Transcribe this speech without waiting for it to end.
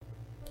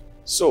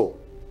So,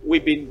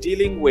 we've been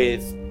dealing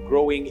with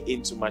growing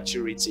into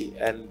maturity,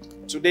 and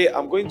today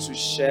I'm going to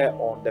share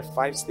on the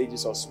 5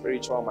 stages of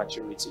spiritual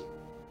maturity.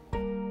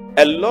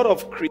 A lot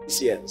of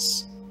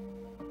Christians,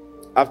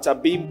 after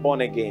being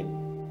born again,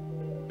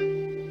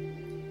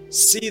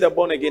 see the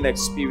born again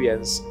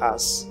experience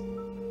as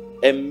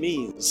a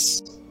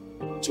means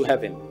to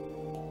heaven.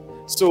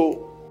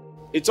 So,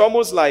 it's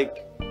almost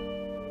like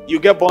you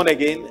get born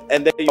again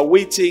and then you're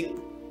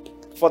waiting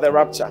for the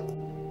rapture.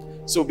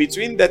 So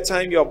between the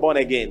time you're born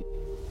again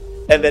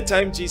and the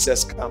time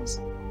Jesus comes,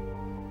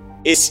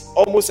 it's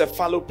almost a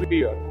fallow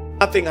period.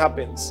 Nothing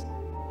happens.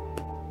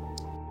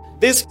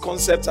 This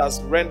concept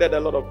has rendered a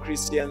lot of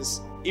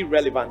Christians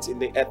irrelevant in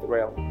the earth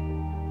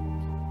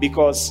realm,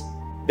 because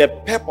the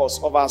purpose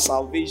of our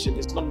salvation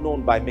is not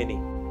known by many.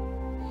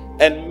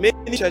 And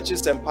many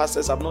churches and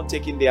pastors have not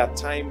taken their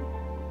time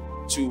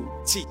to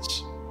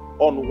teach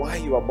on why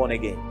you are born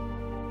again.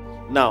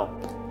 Now,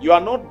 you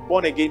are not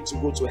born again to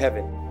go to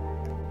heaven.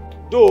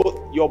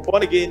 Though your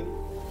born again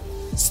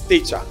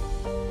stature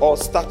or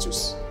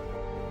status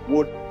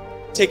would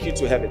take you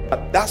to heaven,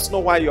 but that's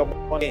not why you're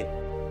born again.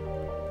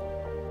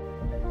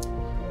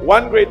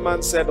 One great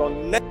man said,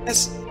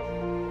 unless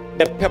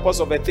the purpose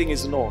of a thing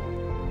is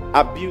known,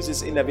 abuse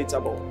is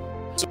inevitable.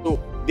 So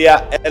there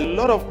are a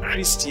lot of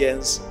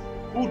Christians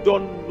who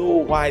don't know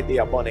why they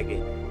are born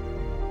again.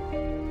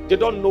 They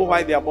don't know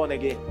why they are born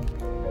again.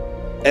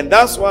 And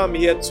that's why I'm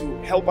here to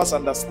help us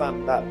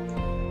understand that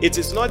it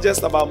is not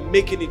just about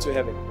making it to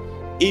heaven.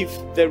 If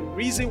the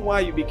reason why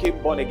you became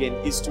born again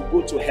is to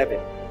go to heaven,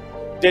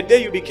 the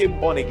day you became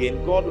born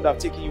again, God would have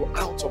taken you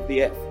out of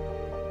the earth.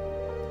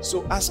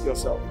 So ask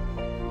yourself,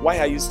 why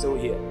are you still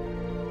here?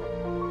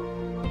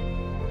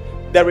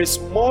 There is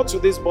more to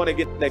this born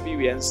again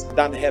experience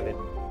than heaven.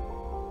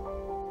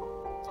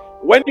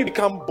 When you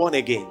become born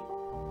again,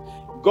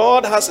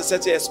 God has a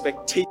certain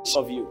expectation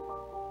of you.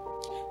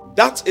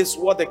 That is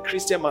what the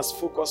Christian must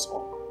focus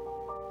on.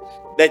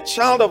 The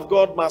child of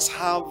God must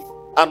have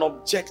an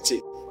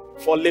objective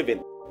for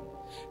living.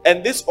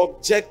 And this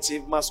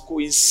objective must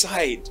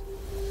coincide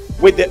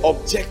with the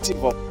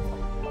objective of God.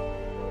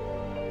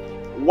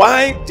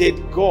 Why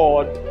did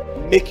God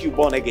make you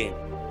born again?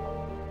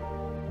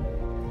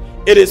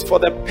 It is for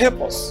the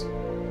purpose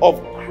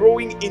of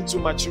growing into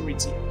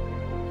maturity,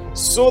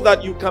 so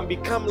that you can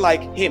become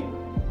like Him,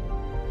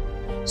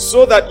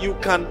 so that you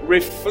can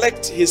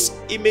reflect His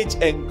image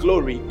and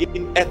glory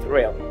in earth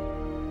realm.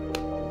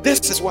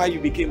 This is why you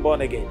became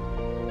born again.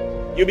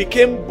 You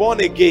became born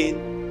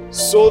again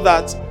so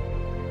that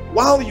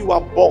while you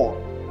are born,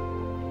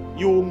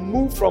 you will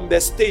move from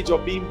the stage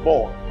of being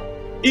born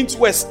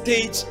into a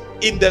stage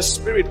in the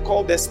spirit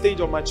called the stage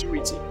of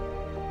maturity.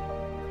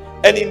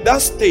 And in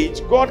that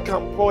stage, God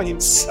can pour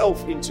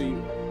Himself into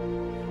you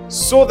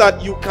so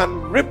that you can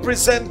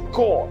represent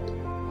God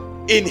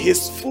in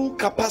His full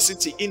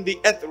capacity in the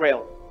earth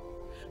realm,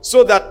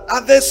 so that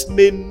others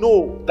may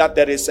know that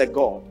there is a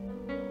God.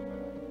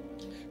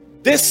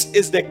 This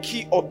is the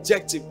key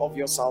objective of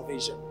your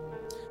salvation.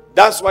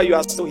 That's why you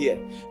are still here.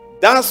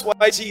 That's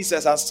why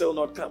Jesus has still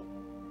not come.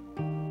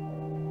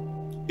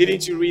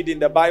 Didn't you read in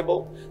the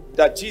Bible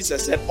that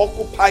Jesus said,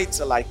 occupy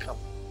till I come?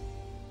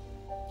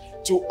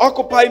 To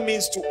occupy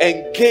means to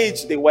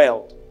engage the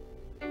world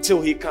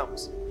till He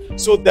comes.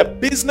 So the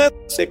business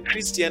of the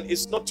Christian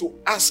is not to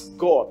ask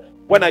God,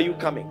 when are you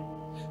coming?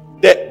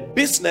 The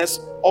business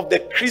of the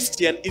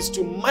Christian is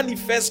to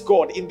manifest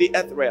God in the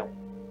earth realm.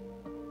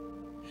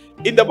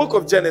 In the book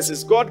of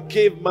Genesis, God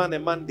gave man a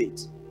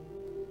mandate.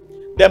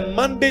 The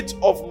mandate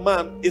of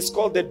man is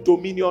called the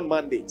dominion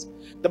mandate.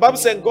 The Bible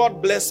says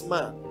God blessed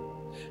man,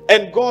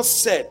 and God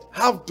said,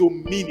 have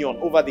dominion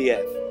over the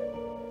earth.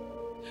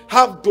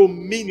 Have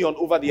dominion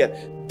over the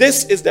earth.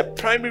 This is the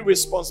primary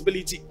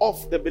responsibility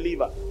of the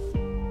believer.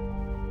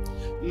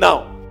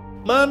 Now,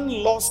 man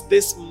lost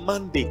this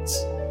mandate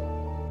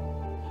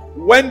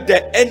when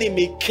the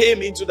enemy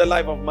came into the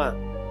life of man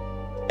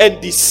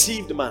and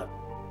deceived man.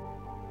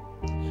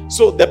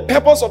 So the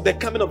purpose of the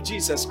coming of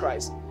Jesus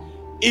Christ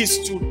is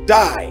to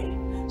die,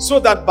 so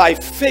that by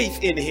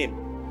faith in Him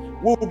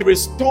we will be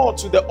restored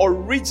to the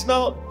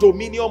original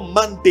dominion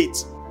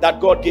mandate that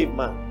God gave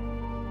man.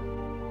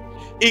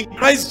 In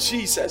Christ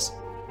Jesus,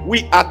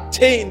 we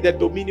attain the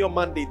dominion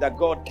mandate that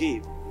God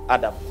gave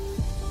Adam.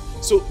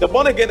 So the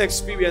born again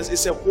experience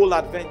is a whole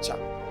adventure.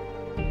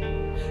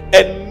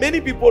 And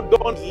many people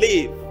don't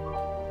live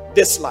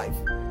this life.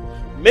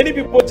 Many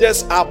people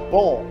just are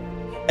born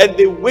and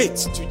they wait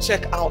to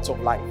check out of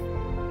life.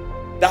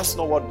 That's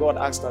not what God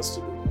asked us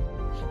to do.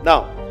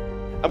 Now,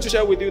 I'm to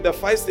share with you the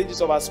 5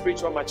 stages of our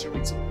spiritual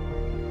maturity.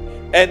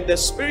 And the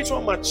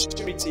spiritual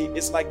maturity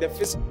is like the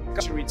physical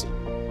maturity.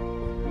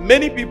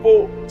 Many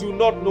people do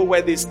not know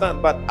where they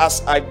stand, but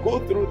as I go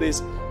through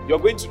this, you're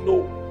going to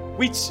know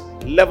which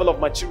level of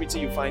maturity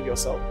you find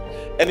yourself.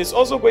 And it's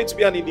also going to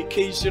be an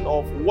indication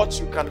of what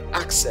you can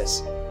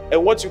access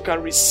and what you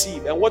can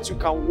receive and what you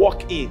can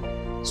walk in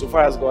so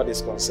far as God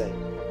is concerned.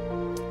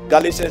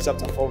 Galatians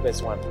chapter 4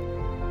 verse 1.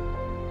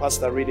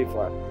 Pastor, read it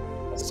for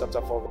us.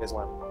 Chapter 4 verse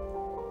 1.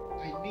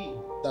 I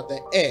mean, that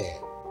the heir,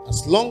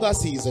 as long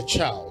as he is a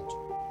child,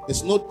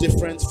 is no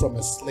different from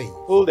a slave.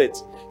 Hold it.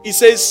 He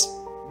says,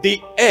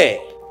 the heir,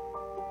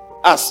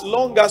 as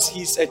long as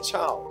he's a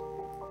child,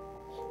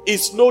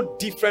 is no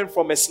different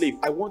from a slave.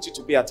 I want you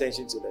to pay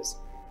attention to this.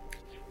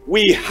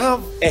 We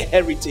have a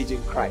heritage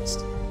in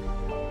Christ.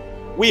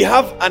 We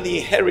have an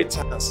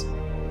inheritance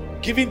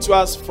given to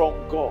us from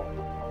God.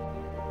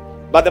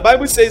 But the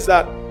Bible says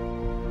that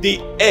the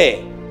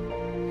heir,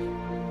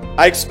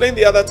 I explained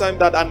the other time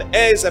that an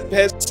heir is a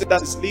person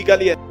that is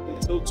legally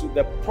entitled to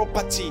the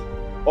property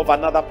of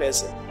another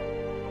person.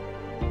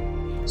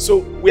 So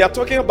we are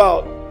talking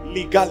about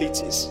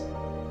legalities.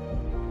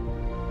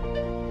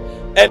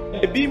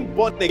 And being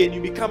born again,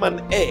 you become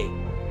an heir.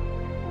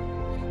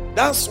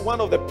 That's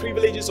one of the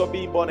privileges of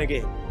being born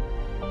again.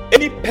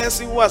 Any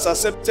person who has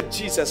accepted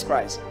Jesus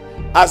Christ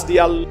as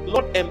their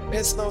Lord and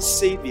personal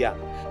Savior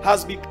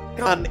has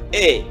become an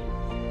heir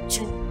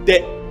to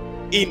the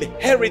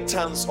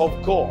inheritance of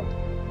God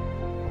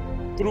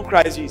through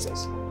Christ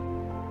Jesus.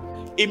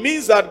 It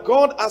means that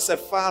God as a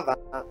father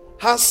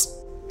has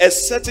a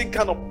certain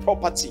kind of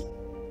property.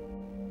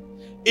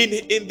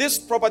 In this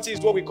property is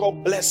what we call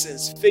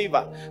blessings,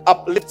 favor,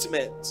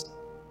 upliftment.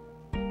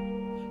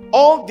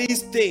 All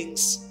these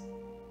things,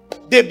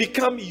 they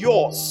become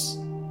yours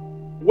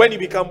when you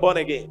become born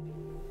again.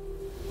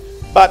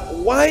 But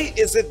why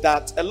is it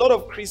that a lot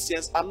of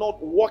Christians are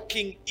not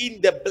walking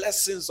in the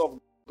blessings of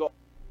God?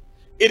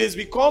 It is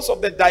because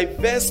of the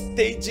diverse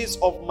stages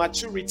of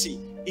maturity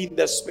in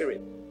the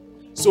spirit.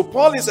 So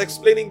Paul is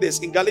explaining this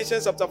in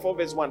Galatians chapter 4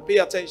 verse 1. Pay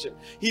attention.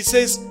 He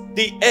says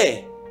the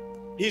heir.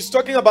 He's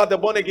talking about the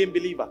born again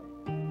believer.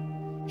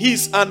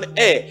 He's an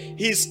heir.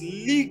 He's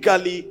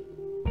legally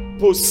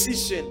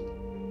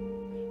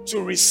positioned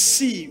to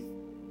receive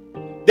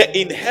the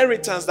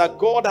inheritance that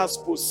God has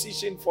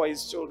positioned for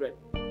his children.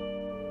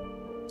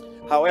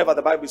 However,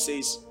 the Bible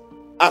says,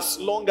 as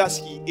long as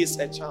he is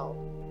a child.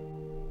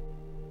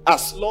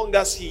 As long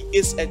as he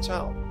is a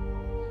child.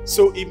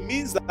 So it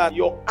means that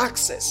your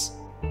access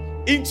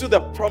into the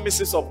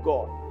promises of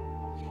God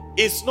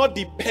is not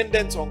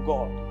dependent on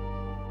God.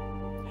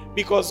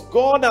 Because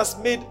God has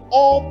made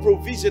all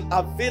provision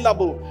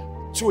available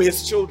to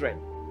his children.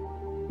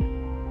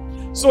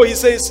 So he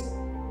says,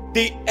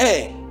 the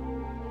heir,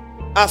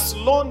 as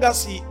long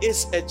as he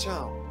is a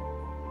child,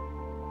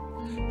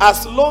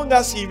 as long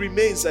as he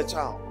remains a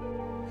child.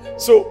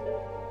 So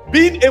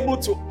being able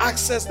to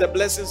access the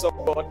blessings of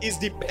God is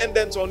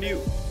dependent on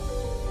you.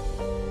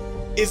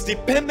 It's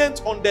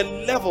dependent on the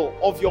level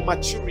of your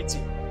maturity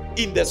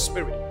in the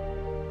spirit.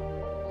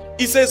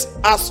 He says,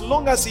 as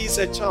long as he is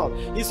a child.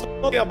 He's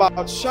not talking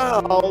about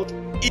child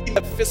in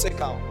the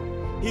physical.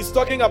 He's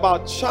talking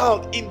about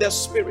child in the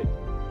spirit.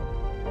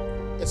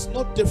 It's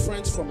not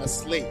different from a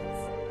slave,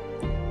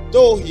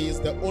 though he is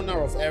the owner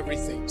of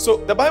everything. So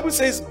the Bible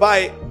says,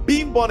 by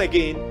being born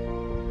again,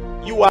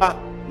 you are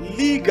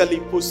legally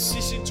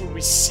positioned to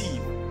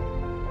receive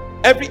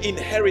every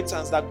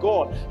inheritance that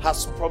God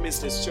has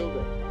promised his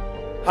children.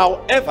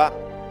 However,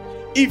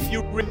 if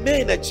you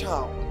remain a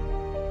child,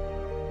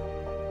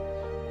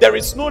 there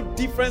is no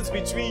difference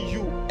between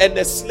you and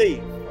a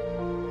slave.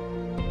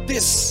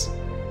 This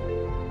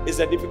is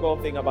the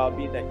difficult thing about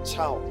being a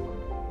child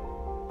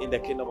in the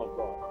kingdom of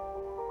God.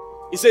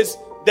 He says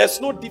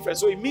there's no difference.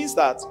 So it means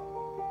that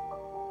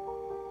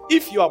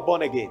if you are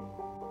born again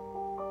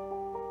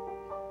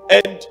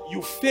and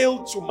you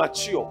fail to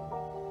mature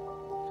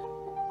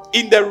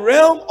in the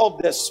realm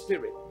of the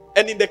spirit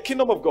and in the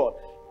kingdom of God,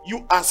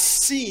 you are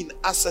seen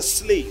as a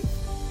slave.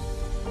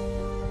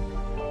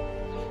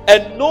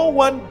 And no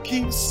one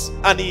gives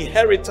an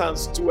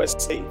inheritance to a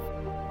slave.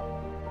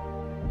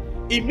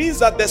 It means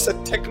that there's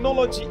a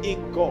technology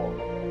in God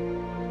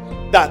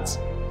that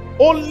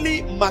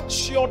only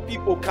matured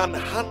people can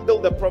handle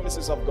the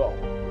promises of God.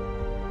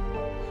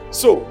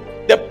 So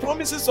the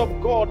promises of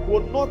God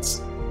will not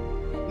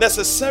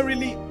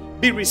necessarily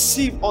be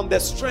received on the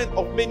strength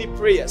of many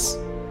prayers.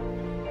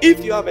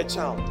 If you have a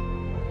child,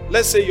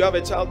 let's say you have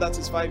a child that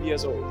is 5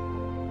 years old,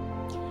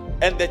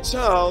 and the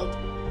child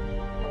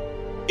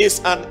is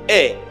an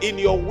heir. In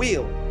your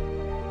will,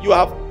 you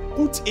have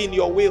put in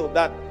your will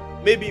that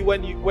maybe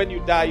when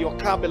you die, your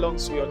car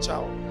belongs to your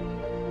child,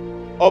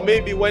 or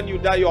maybe when you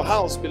die, your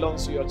house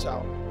belongs to your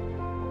child.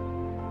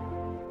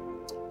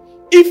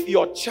 If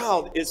your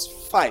child is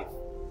 5,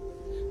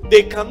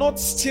 they cannot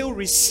still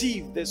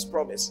receive this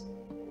promise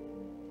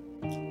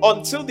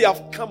until they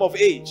have come of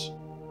age.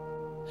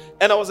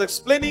 And I was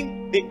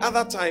explaining the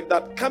other time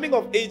that coming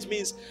of age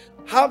means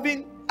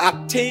having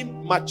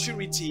attained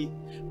maturity,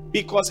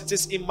 because it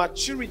is in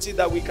maturity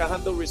that we can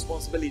handle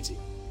responsibility.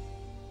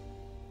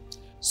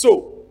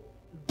 So,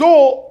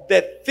 though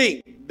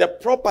the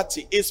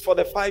property is for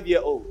the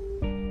 5-year-old,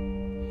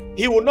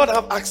 he will not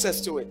have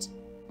access to it.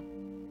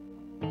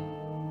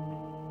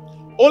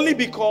 Only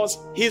because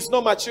he's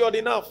not matured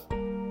enough.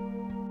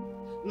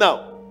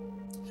 Now,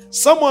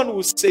 someone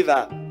will say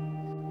that,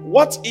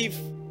 what if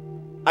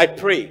I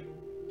pray?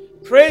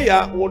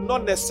 Prayer will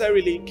not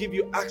necessarily give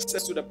you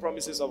access to the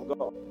promises of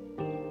God.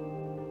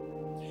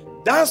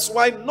 That's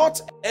why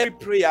not every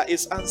prayer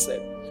is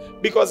answered,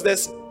 because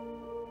there's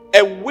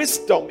a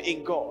wisdom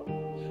in God.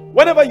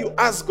 Whenever you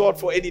ask God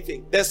for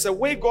anything, there's a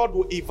way God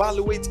will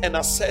evaluate and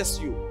assess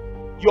you,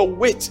 your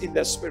weight in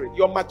the spirit,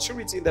 your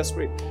maturity in the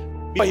spirit,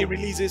 before he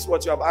releases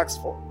what you have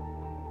asked for.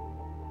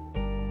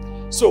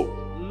 So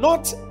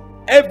not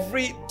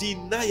every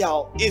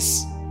denial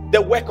is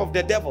the work of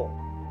the devil.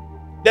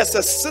 There's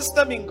a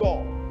system in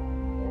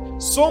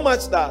God, so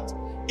much that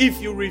if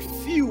you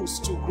refuse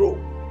to grow,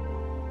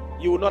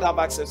 you will not have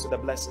access to the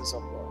blessings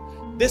of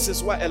God. This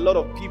is why a lot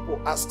of people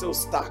are still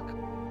stuck.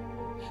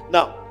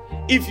 Now,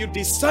 if you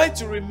decide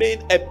to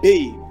remain a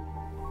babe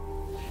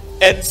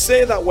and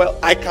say that, well,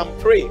 I can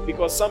pray,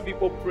 because some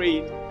people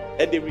prayed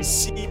and they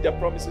received the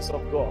promises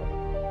of God,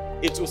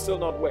 it will still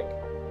not work.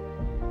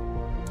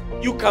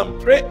 You can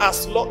pray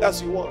as long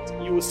as you want,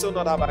 you will still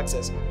not have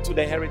access to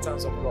the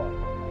inheritance of God.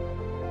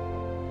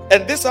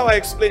 And this is how I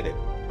explain it.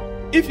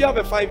 If you have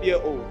a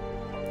 5-year-old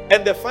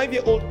and the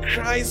 5-year-old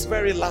cries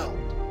very loud,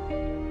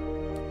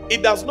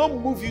 it does not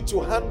move you to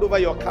hand over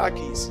your car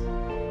keys.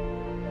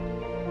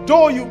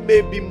 Though you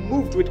may be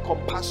moved with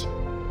compassion,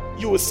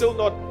 you will still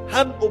not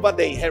hand over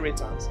the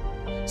inheritance.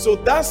 So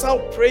that's how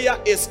prayer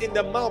is in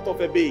the mouth of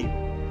a babe,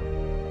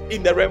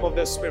 in the realm of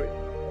the spirit.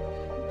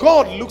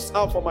 God looks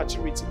out for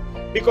maturity,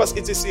 because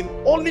it is in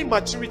only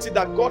maturity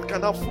that God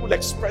can have full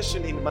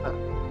expression in man.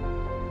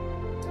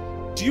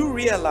 Do you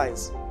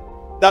realize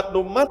that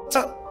no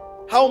matter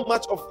how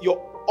much of your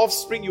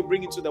offspring you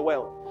bring into the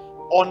world,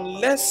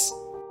 unless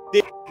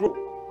they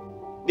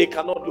grow, they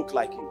cannot look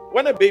like you?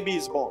 When a baby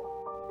is born,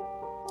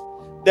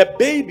 the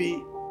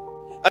baby,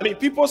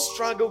 people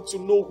struggle to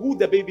know who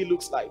the baby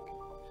looks like.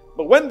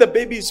 But when the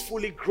baby is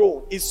fully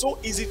grown, it's so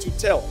easy to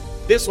tell.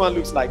 This one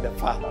looks like the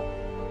father.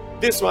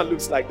 This one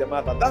looks like the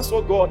mother. That's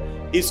what God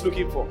is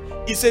looking for.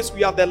 He says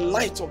we are the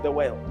light of the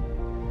world.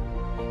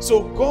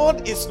 So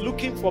God is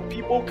looking for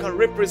people who can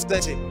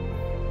represent him.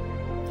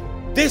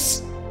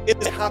 This is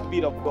the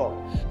heartbeat of God.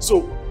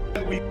 So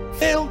when we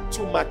fail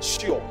to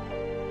mature,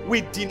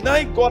 we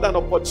deny God an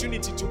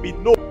opportunity to be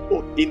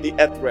known in the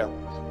earth realm.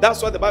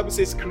 That's why the Bible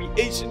says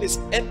creation is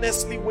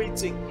earnestly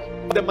waiting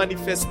for the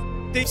manifestation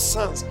of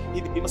sons.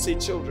 It did not say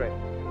children.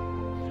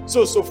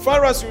 So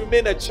far as you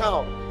remain a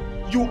child,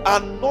 you are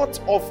not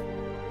of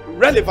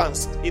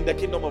relevance in the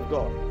kingdom of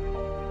God.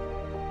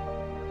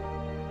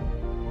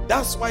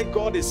 That's why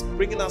God is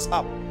bringing us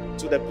up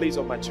to the place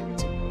of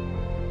maturity.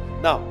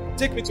 Now,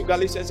 take me to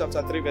Galatians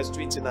chapter 3 verse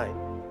 29.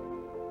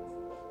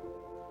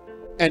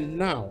 And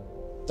now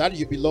that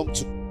you belong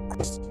to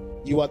Christ,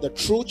 you are the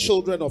true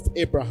children of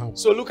Abraham.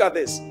 So look at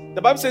this.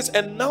 The Bible says,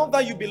 and now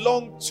that you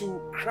belong to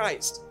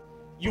Christ,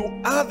 you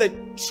are the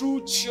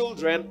true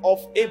children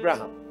of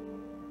Abraham.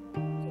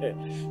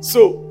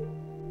 So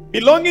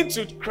belonging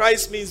to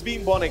Christ means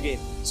being born again.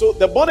 So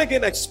the born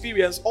again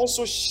experience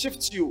also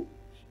shifts you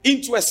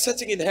into a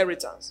certain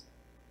inheritance.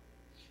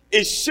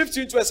 It shifts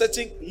you into a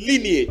certain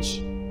lineage.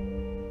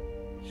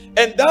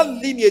 And that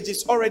lineage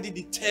is already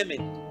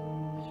determined.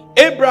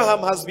 Abraham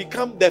has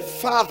become the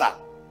father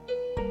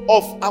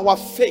of our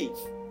faith.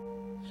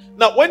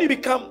 Now, when you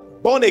become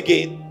born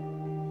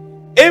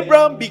again,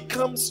 Abraham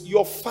becomes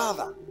your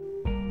father.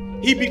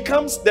 He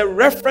becomes the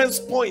reference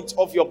point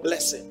of your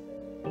blessing.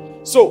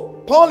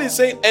 So Paul is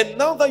saying, and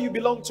now that you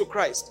belong to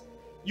Christ,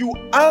 you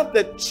are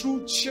the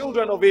true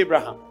children of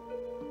Abraham.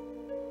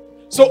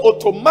 So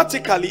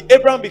automatically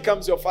Abraham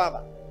becomes your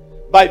father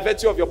by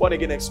virtue of your born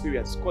again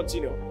experience.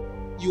 Continue.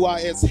 You are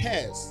his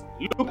heirs.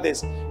 Look at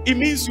this. It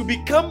means you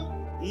become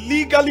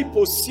legally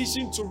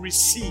positioned to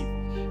receive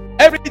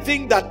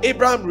everything that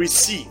Abraham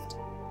received.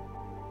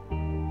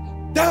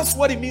 That's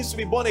what it means to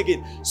be born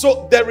again.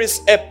 So there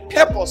is a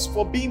purpose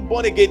for being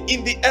born again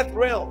in the earth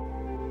realm.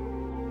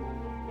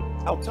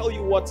 I'll tell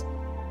you what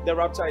the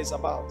rapture is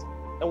about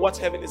and what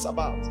heaven is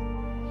about.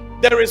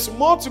 There is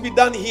more to be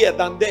done here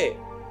than there.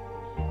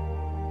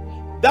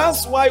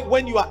 That's why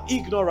when you are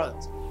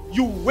ignorant,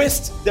 you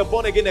waste the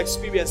born again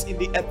experience in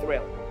the earth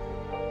realm.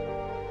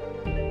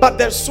 But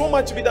there's so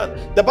much to be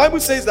done. The Bible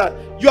says that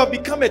you have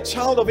become a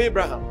child of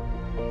Abraham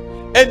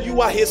and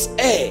you are his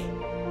heir.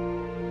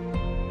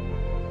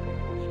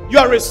 You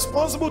are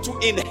responsible to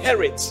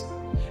inherit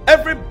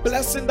every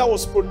blessing that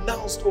was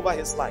pronounced over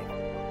his life.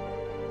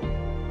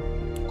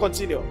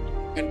 Continue.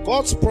 And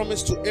God's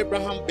promise to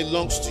Abraham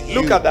belongs to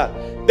you. Look at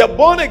that. The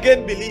born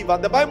again believer,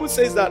 the Bible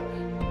says that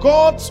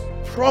God's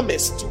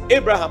promise to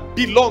Abraham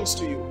belongs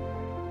to you.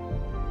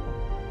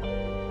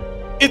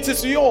 It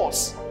is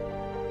yours.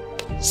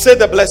 Say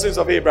the blessings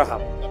of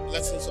Abraham. The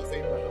blessings of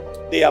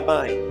Abraham. They are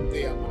mine.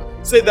 They are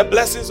mine. Say the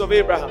blessings of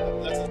Abraham. The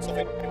blessings of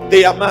Abraham.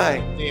 They are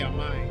mine. They are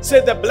mine.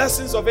 Say the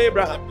blessings of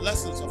Abraham. The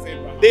blessings of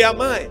Abraham. They are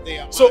mine. They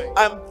are mine. So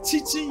I'm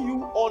teaching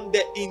you on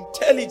the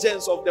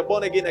intelligence of the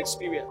born again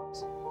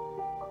experience.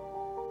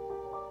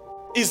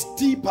 It's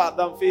deeper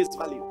than face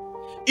value.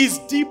 It's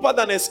deeper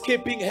than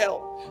escaping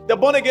hell. The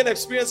born again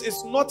experience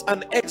is not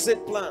an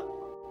exit plan.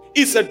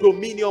 It's a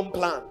dominion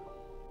plan.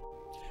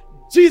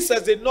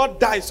 Jesus did not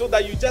die so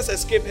that you just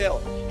escape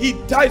hell. He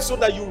died so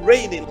that you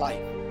reign in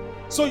life.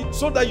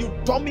 so that you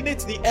dominate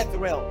the earth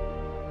realm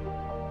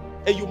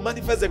and you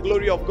manifest the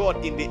glory of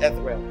God in the earth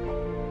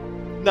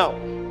realm. Now,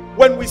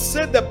 when we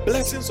say the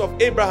blessings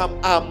of Abraham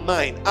are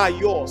mine, are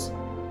yours,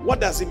 what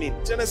does it mean?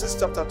 Genesis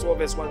chapter 12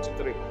 verse 1 to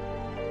 3.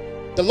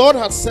 The Lord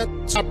had said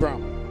to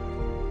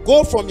Abraham,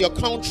 go from your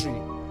country,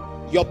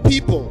 your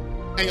people,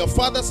 and your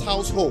father's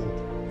household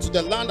to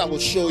the land I will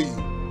show you.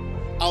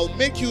 I'll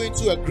make you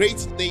into a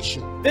great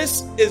nation.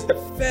 This is the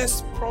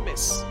first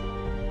promise.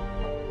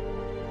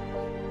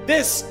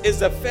 This is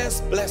the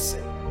first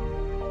blessing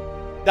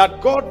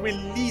that God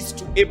released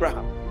to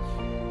Abraham.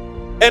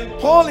 And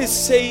Paul is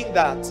saying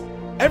that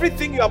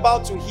everything you're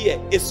about to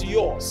hear is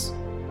yours.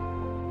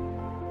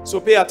 So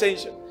pay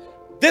attention.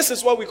 This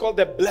is what we call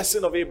the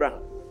blessing of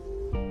Abraham.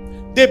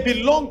 They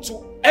belong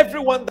to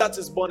everyone that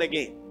is born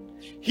again,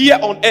 here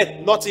on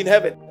earth, not in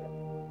heaven.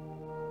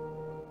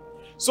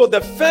 So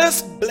the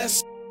first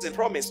blessing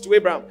promise to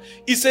Abraham,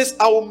 he says,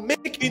 I will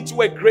make you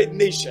into a great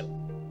nation.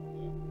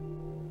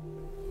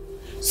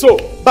 So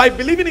by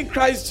believing in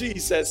Christ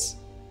Jesus,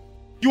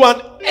 you are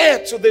an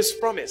heir to this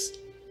promise.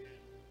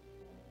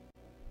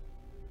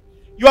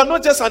 You are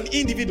not just an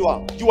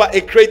individual, you are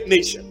a great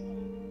nation.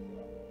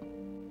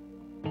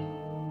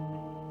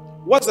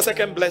 What's the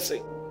second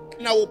blessing?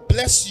 And I will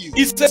bless you.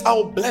 He says, I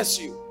will bless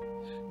you.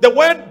 The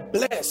word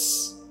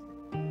bless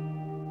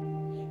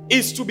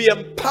is to be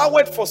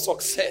empowered for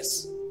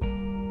success.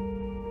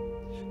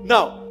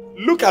 Now,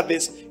 look at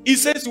this. He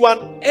says you are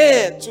an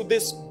heir to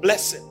this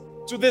blessing,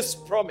 to this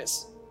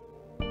promise.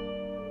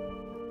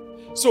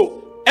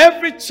 So,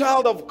 every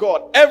child of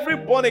God, every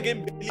born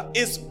again believer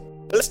is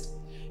blessed,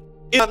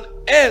 is an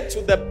heir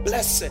to the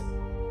blessing.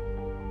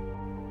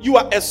 You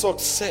are a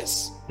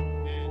success.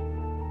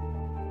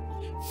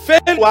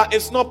 Failure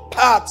is not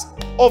part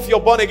of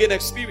your born again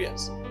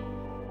experience.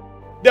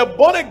 The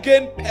born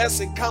again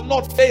person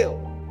cannot fail.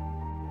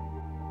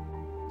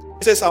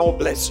 He says, I will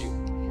bless you.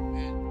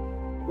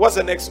 What's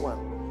the next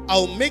one?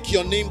 I'll make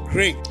your name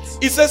great.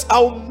 He says, I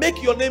will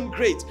make your name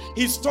great.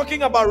 He's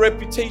talking about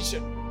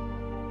reputation.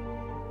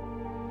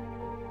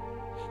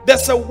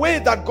 There's a way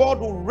that God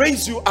will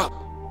raise you up.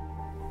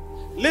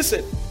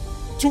 Listen,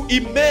 to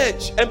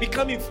emerge and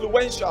become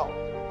influential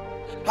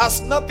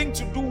has nothing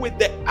to do with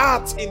the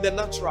art in the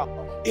natural.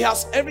 It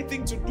has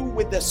everything to do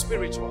with the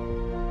spiritual.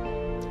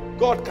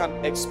 God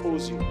can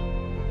expose you.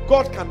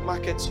 God can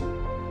market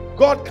you.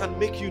 God can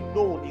make you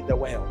known in the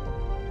world.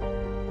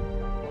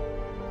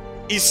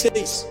 He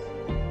says,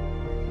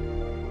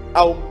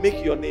 I'll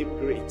make your name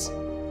great.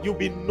 You'll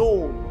be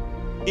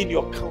known in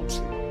your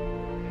country.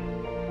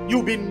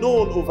 You'll be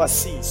known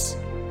overseas.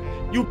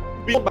 You'll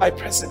be known by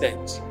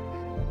president.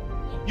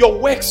 Your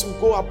works will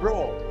go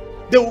abroad.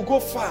 They will go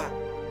far.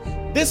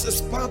 This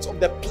is part of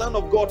the plan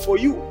of God for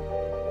you.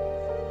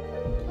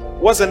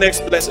 What's the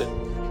next blessing?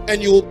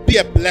 And you will be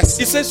a blessing.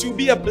 He says you'll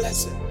be a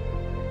blessing.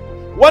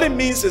 What it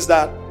means is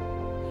that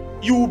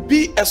you will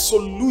be a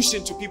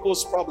solution to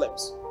people's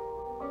problems.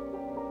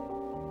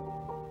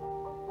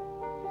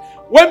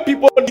 When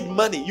people need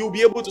money, you'll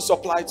be able to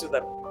supply to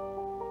them.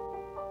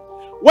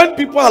 When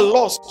people are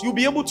lost, you'll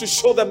be able to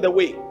show them the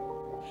way.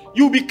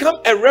 You become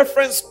a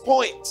reference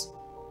point.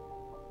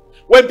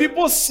 When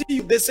people see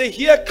you, they say,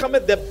 here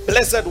cometh the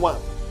blessed one.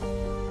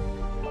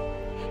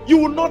 You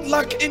will not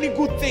lack any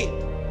good thing.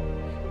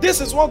 This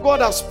is what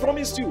God has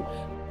promised you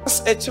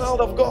as a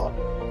child of God.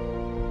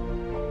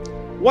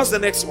 What's the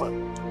next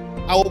one?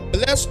 I will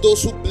bless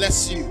those who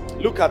bless you.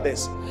 Look at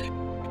this.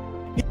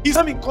 He's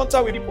come in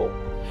contact with people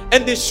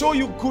and they show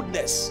you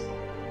goodness.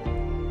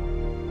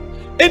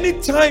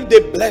 Anytime they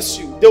bless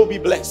you, they will be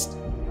blessed.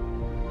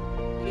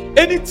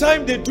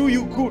 Anytime they do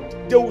you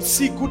good, they will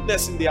see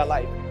goodness in their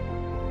life.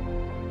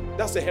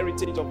 That's the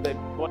heritage of the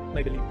born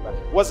believer.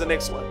 What's the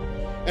next one?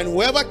 And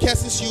whoever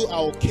curses you, I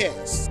will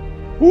curse.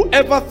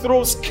 Whoever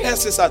throws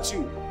curses at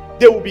you,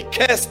 they will be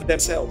cursed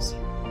themselves.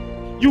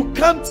 You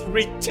can't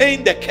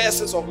retain the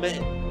curses of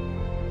men.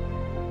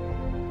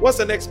 What's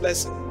the next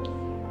blessing?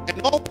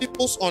 And all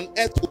peoples on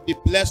earth will be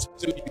blessed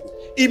through you.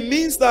 It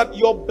means that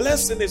your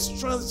blessing is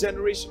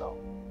transgenerational.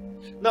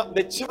 Now,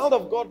 the child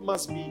of God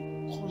must be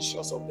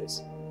conscious of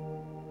this.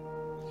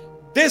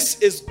 This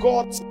is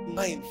God's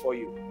mind for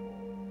you.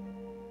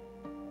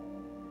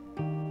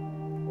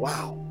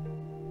 Wow.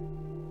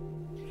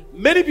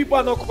 Many people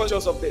are not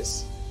conscious of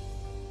this.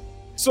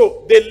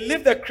 So they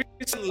live the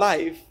Christian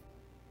life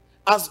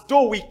as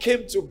though we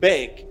came to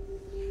beg,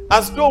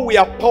 as though we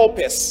are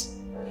paupers,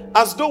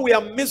 as though we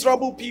are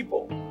miserable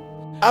people,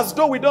 as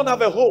though we don't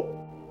have a hope.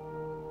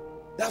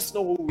 That's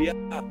not who we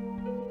are.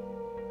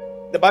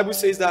 The Bible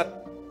says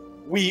that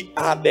we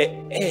are the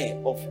heir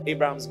of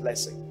Abraham's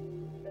blessing.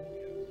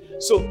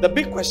 So the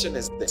big question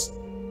is this: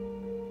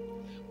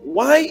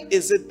 why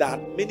is it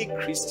that many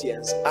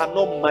Christians are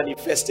not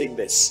manifesting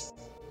this?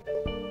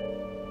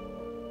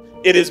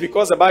 It is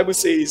because the Bible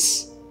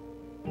says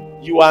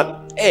you are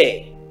an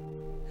heir.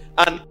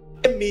 And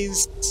heir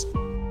means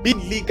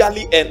being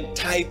legally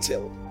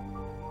entitled.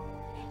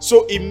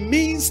 So it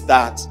means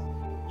that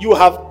you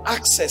have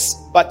access,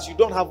 but you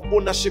don't have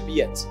ownership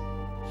yet.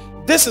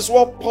 This is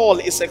what Paul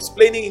is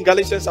explaining in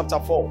Galatians chapter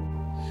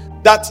 4.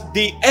 That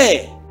the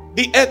heir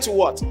to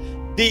what?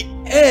 The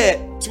heir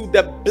to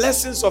the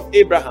blessings of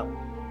Abraham,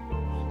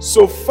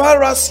 so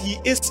far as he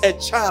is a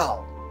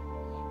child,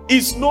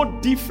 is no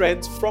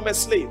different from a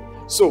slave.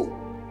 So,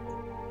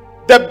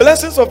 the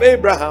blessings of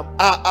Abraham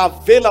are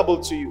available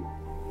to you.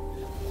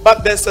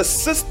 But there's a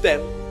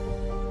system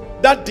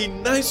that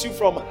denies you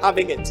from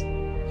having it.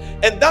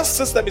 And that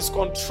system is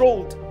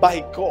controlled by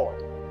God,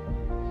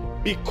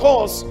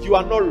 because you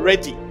are not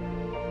ready.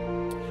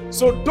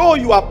 So though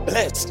you are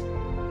blessed,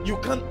 you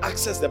can't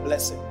access the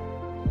blessing.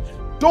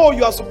 Though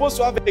you are supposed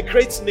to have a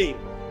great name,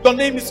 your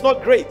name is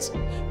not great,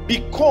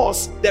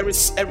 because there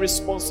is a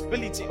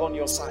responsibility on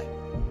your side.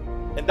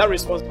 And that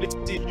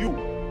responsibility is you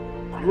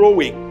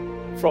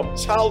growing from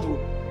childhood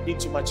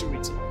into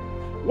maturity.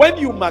 When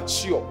you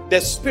mature,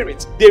 the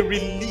spirit, they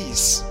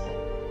release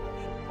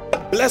the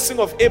blessing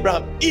of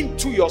Abraham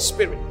into your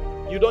spirit.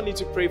 You don't need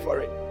to pray for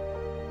it.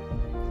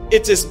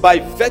 It is by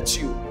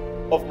virtue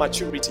of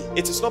maturity.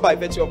 It is not by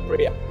virtue of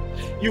prayer.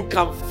 You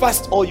can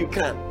fast all you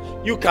can.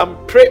 You can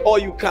pray all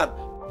you can.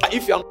 But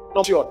if you are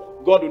not sure,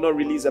 God will not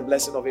release the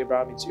blessing of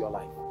Abraham into your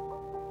life.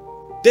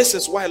 This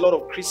is why a lot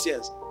of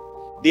Christians,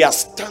 they are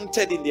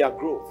stunted in their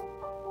growth.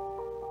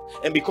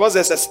 And because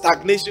there's a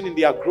stagnation in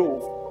their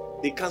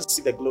growth, they can't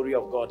see the glory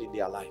of God in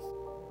their life.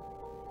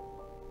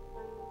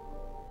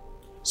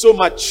 So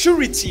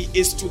maturity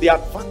is to the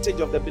advantage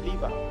of the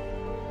believer.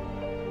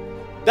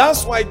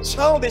 That's why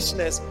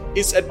childishness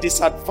is a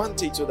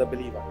disadvantage to the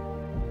believer.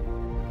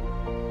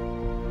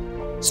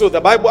 So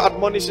the Bible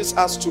admonishes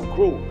us to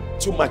grow,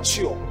 to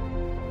mature.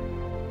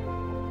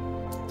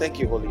 Thank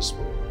you, Holy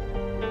Spirit.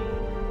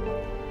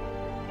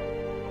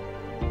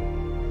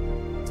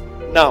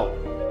 Now,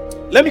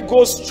 let me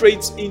go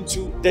straight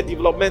into the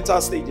developmental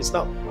stages.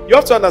 Now, you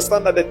have to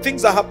understand that the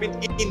things that happen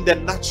in the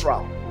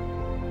natural,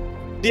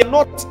 they are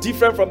not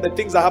different from the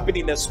things that happen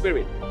in the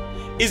spirit.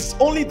 It's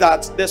only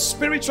that the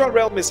spiritual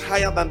realm is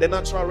higher than the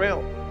natural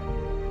realm.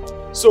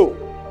 So,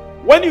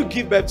 when you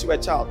give birth to a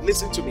child,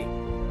 listen to me.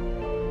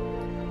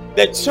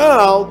 The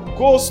child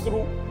goes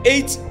through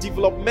 8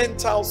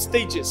 developmental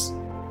stages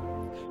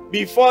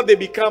before they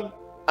become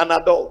an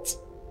adult.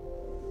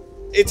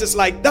 It is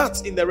like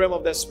that in the realm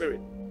of the spirit.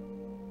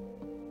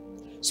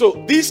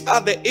 So, these are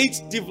the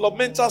 8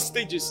 developmental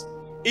stages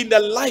in the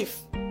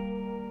life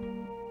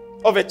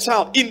of a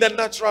child in the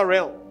natural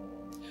realm.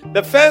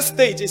 The first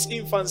stage is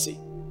infancy.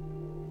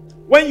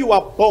 When you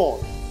are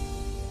born,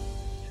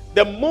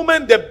 the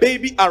moment the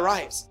baby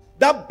arrives,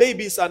 that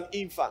baby is an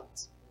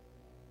infant.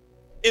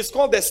 It's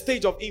called the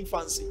stage of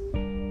infancy.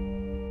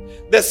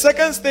 The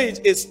second stage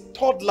is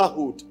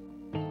toddlerhood.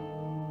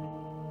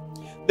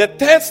 The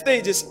third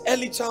stage is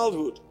early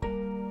childhood.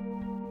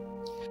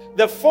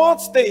 The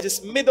fourth stage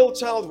is middle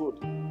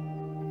childhood.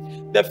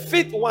 The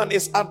fifth one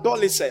is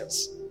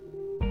adolescence.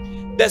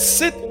 The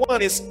sixth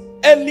one is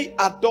early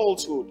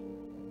adulthood.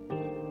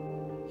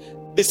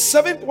 The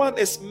seventh one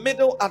is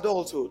middle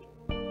adulthood.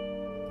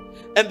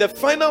 And the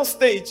final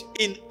stage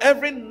in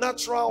every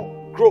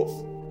natural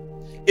growth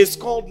is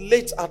called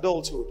late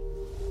adulthood.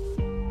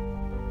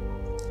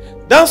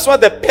 That's why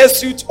the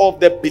pursuit of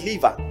the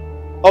believer,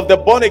 of the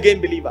born again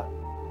believer,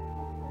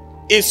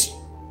 is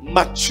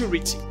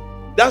maturity.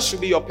 That should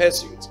be your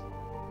pursuit.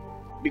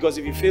 Because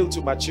if you fail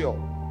to mature,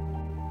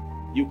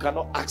 you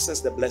cannot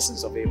access the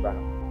blessings of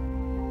Abraham.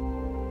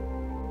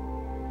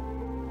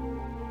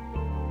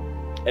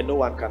 And no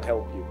one can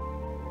help you.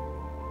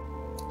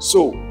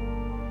 So,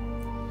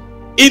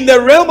 in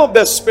the realm of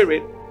the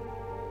spirit,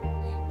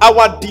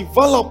 our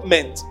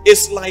development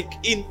is like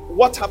in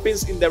what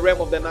happens in the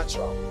realm of the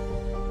natural.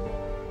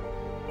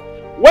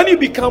 When you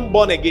become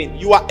born again,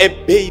 you are a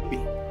baby.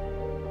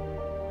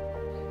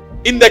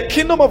 In the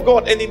kingdom of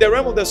God and in the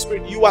realm of the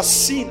spirit, you are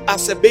seen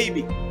as a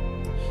baby.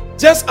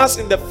 Just as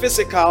in the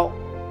physical,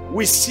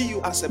 we see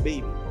you as a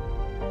baby.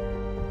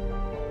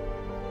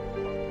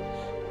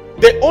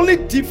 The only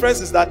difference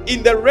is that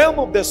in the realm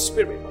of the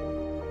spirit,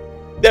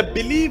 the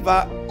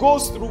believer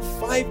goes through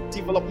 5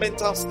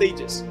 developmental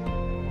stages.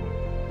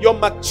 Your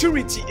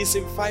maturity is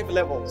in 5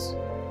 levels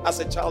as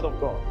a child of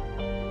God.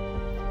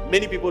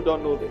 Many people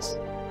don't know this.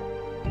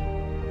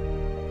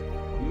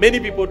 Many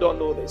people don't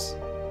know this.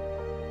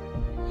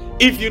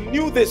 If you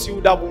knew this, you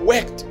would have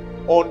worked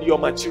on your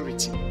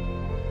maturity.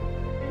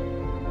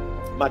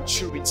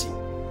 Maturity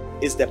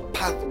is the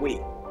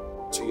pathway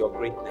to your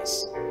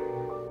greatness.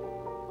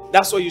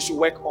 That's what you should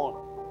work on.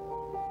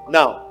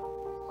 Now,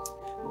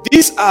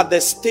 these are the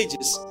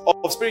stages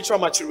of spiritual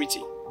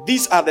maturity.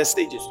 These are the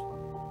stages.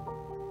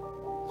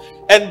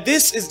 And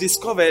this is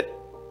discovered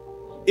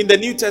in the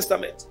New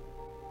Testament.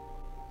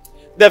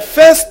 The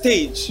first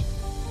stage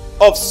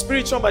of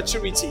spiritual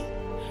maturity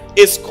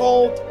is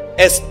called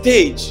a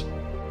stage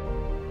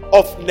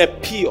of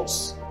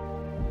nepios.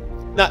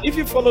 Now, if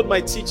you followed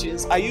my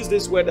teachings, I use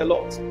this word a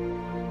lot.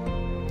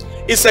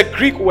 It's a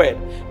Greek word,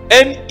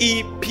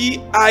 nepios,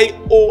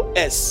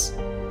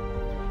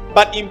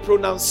 but in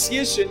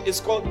pronunciation it's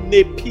called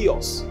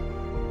nepios.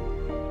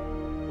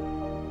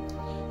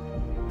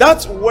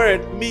 That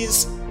word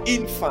means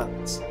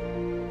infant.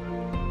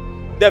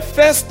 The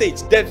first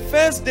stage, the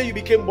first day you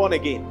became born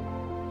again,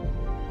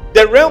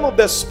 the realm of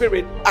the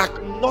spirit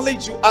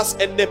acknowledged you as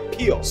an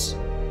epios.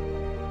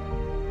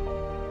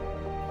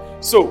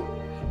 So,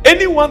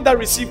 anyone that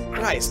received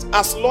Christ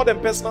as Lord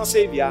and personal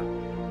Savior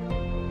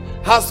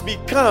has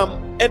become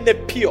an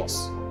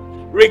epios,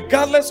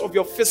 regardless of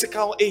your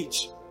physical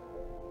age.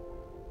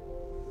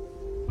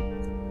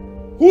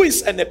 Who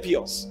is an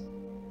epios?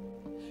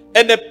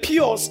 An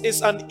epios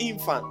is an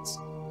infant,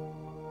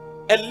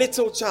 a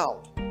little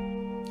child,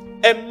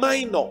 a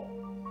minor,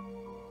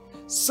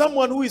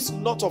 someone who is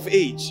not of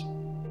age,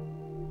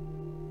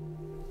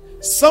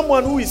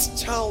 someone who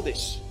is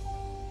childish.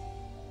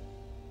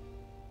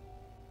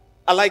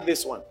 I like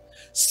this one.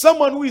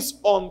 Someone who is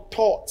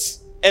untaught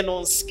and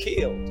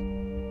unskilled.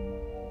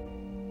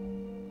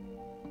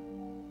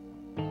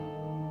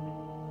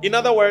 In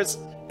other words,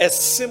 a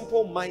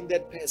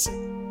simple-minded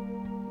person.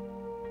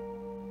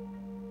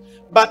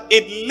 But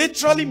it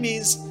literally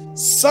means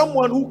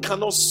someone who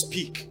cannot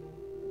speak.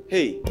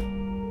 Hey.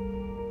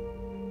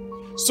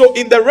 So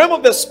in the realm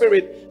of the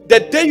spirit, the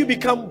day you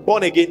become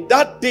born again,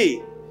 that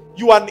day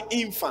you are an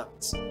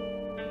infant.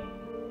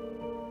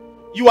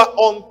 You are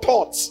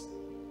untaught.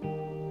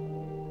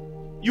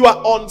 You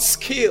are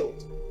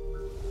unskilled.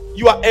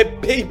 You are a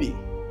baby.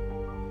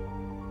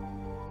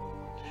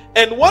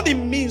 And what it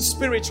means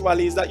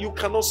spiritually is that you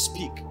cannot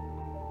speak.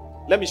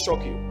 Let me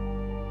shock you.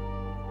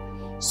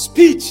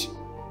 Speech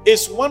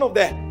is one of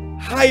the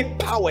high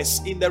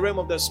powers in the realm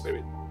of the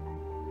spirit.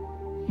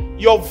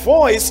 Your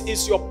voice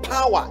is your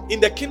power in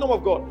the kingdom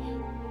of God.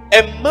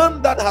 A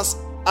man that has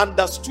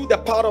understood the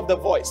power of the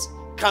voice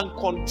can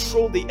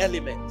control the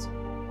element.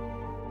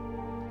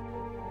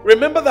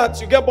 Remember that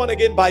you get born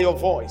again by your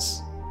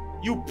voice.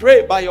 You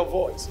pray by your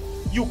voice.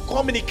 You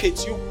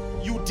communicate.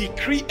 You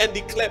decree and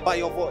declare by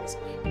your voice.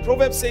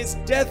 Proverbs says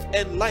death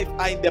and life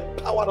are in the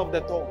power of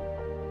the tongue.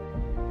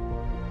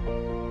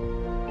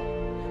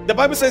 The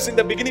Bible says in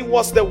the beginning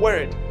was the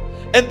Word,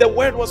 and the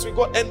Word was with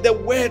God, and the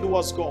Word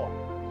was God.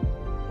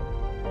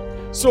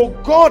 So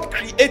God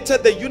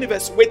created the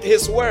universe with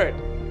His Word.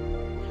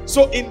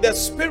 So in the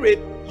spirit,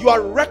 you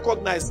are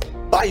recognized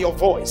by your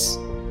voice.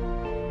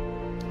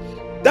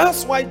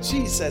 That's why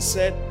Jesus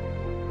said,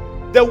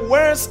 the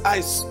words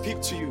I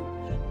speak to you,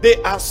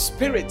 they are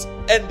spirit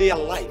and they are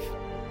life.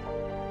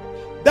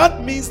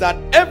 That means that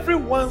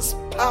everyone's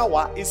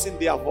power is in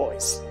their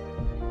voice.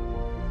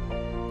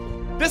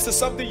 This is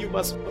something you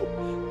must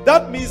know.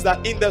 That means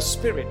that in the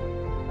spirit,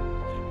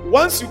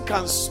 once you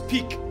can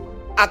speak,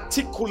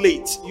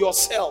 articulate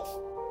yourself,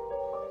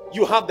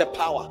 you have the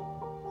power.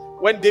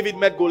 When David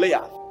met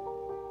Goliath,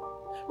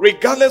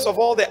 regardless of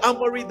all the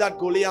armory that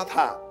Goliath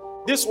had,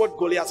 this is what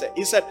Goliath said.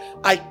 He said,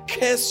 I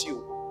curse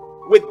you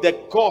with the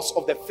gods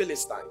of the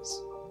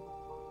Philistines.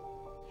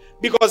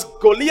 Because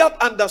Goliath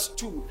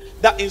understood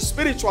that in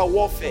spiritual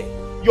warfare,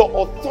 your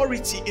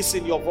authority is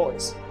in your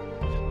voice.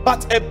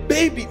 But a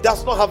baby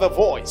does not have a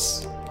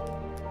voice.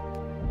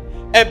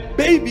 A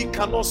baby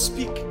cannot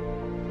speak.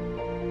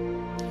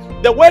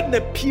 The word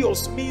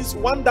nepios means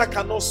one that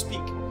cannot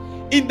speak.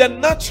 In the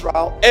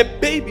natural, a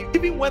baby,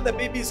 even when the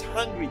baby is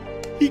hungry,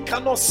 he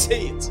cannot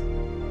say it.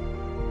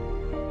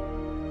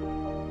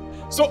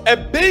 So a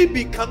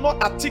baby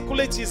cannot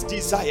articulate his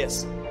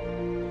desires.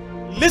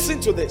 Listen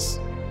to this.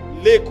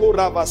 It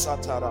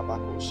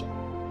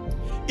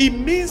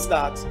means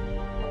that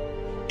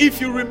if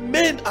you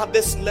remain at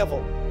this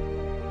level,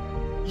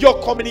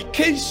 your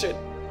communication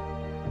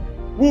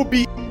will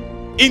be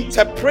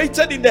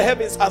interpreted in the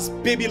heavens as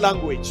baby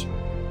language.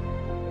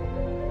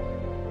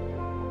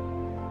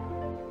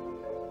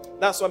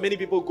 That's why many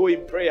people go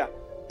in prayer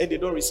and they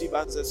don't receive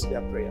answers to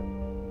their prayer,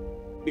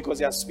 because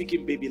they are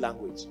speaking baby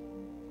language.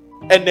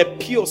 And the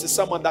pious is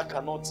someone that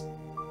cannot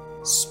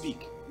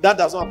speak, that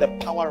does not have the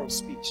power of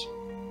speech.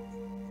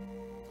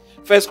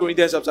 1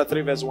 Corinthians chapter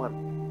 3 verse 1.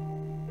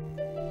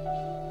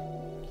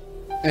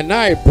 And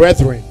I,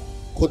 brethren,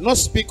 could not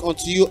speak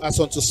unto you as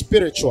unto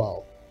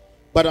spiritual,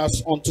 but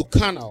as unto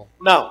carnal.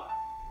 Now,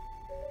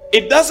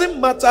 it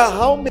doesn't matter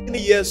how many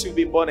years you've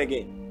been born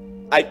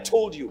again. I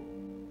told you,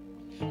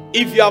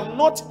 if you have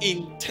not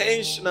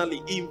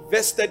intentionally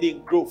invested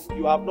in growth,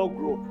 you have not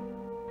grown.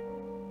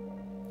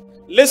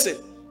 Listen,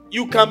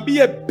 you can be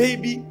a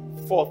baby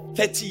for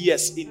 30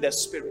 years in the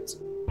spirit.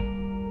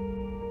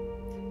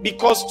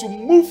 Because to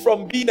move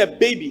from being a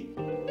baby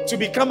to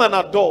become an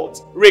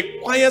adult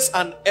requires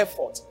an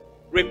effort,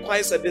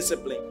 requires a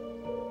discipline.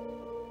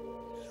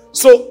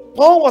 So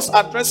Paul was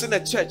addressing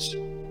a church.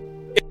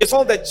 It's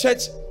called the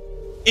church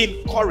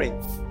in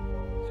Corinth.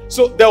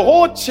 So the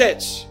whole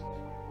church,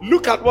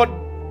 look at what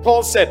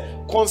Paul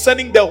said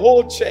concerning the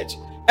whole church.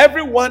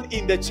 Everyone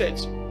in the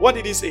church. What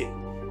did he say?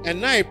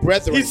 And I,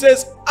 brethren, he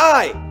says,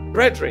 I,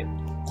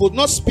 brethren, could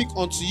not speak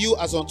unto you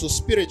as unto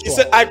spiritual. He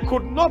said, I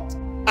could not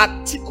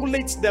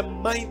articulate the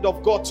mind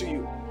of God to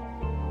you,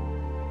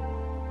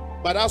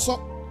 but as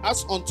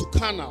unto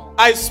carnal.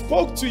 I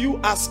spoke to you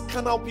as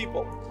carnal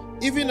people,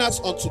 even as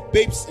unto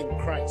babes in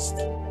Christ.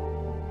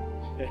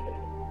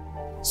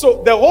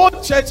 So the whole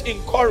church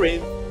in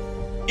Corinth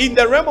in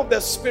the realm of the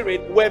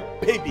spirit were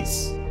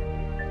babies.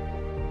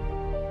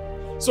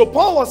 So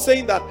Paul was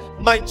saying that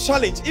my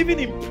challenge, even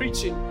in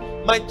preaching,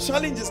 my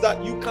challenge is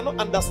that you cannot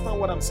understand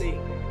what I'm saying,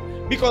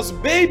 because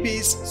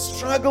babies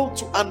struggle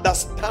to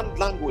understand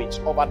language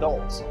of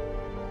adults.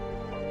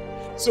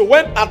 So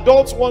when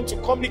adults want to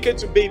communicate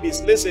to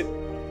babies,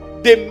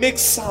 listen, they make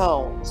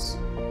sounds.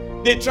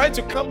 They try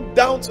to come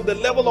down to the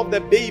level of the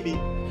baby,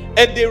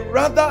 and they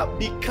rather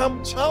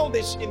become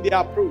childish in their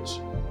approach.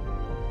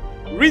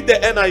 Read the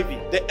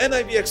NIV. The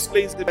NIV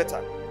explains it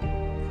better.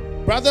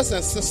 Brothers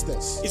and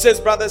sisters, He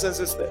says, brothers and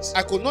sisters,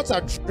 I could not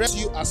address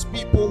you as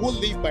people who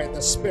live by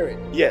the Spirit,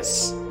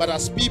 yes, but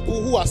as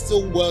people who are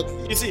still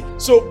worldly. you see,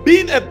 so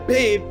being a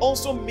babe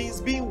also means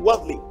being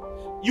worldly.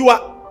 You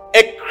are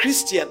a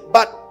Christian,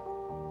 but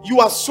you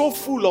are so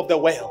full of the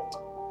world.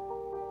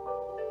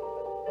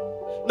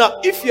 Now,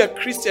 if you're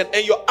a Christian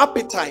and your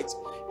appetite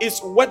is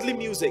worldly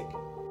music,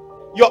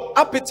 your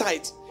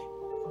appetite,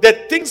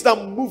 the things that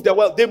move the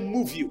world, they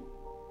move you.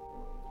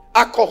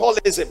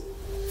 Alcoholism,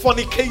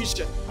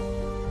 fornication,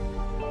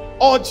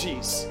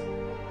 orgies,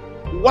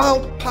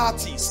 wild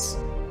parties.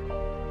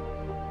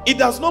 It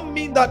does not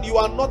mean that you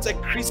are not a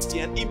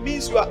Christian. It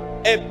means you are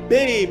a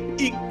babe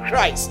in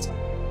Christ.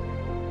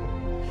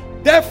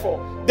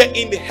 Therefore, the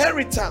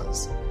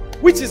inheritance,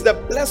 which is the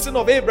blessing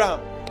of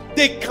Abraham,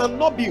 they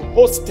cannot be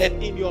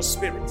hosted in your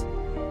spirit.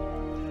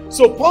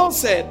 So Paul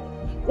said,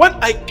 when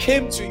I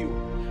came to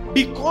you,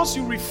 because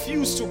you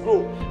refused to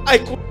grow, I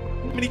could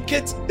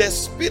communicate the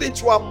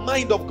spiritual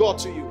mind of God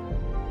to you.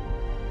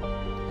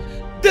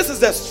 This is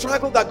the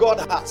struggle that God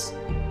has.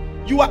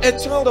 You are a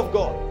child of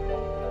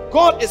God.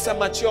 God is a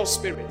mature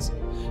spirit.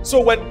 So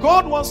when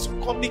God wants to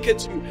communicate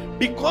to you,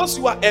 because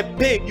you are a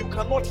babe, you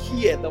cannot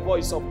hear the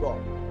voice of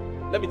God.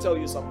 Let me tell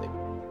you something.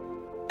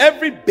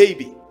 Every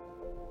baby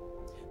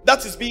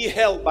that is being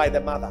held by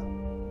the mother,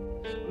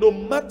 no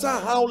matter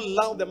how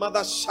loud the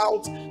mother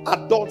shouts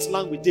adult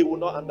language, they will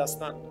not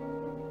understand.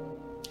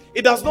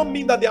 It does not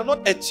mean that they are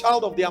not a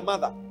child of their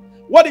mother.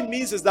 What it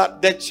means is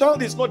that the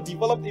child is not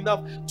developed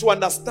enough to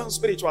understand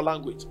spiritual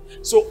language.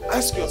 So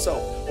ask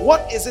yourself,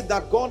 what is it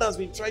that God has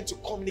been trying to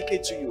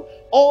communicate to you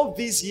all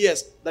these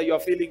years that you are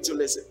failing to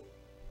listen?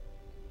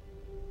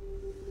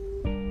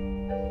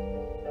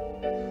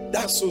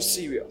 That's so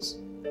serious.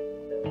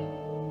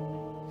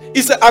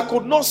 He said, I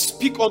could not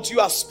speak unto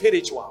you as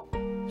spiritual.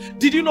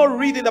 Did you not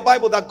read in the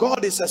Bible that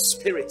God is a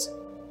spirit?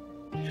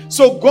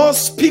 So God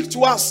speaks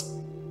to us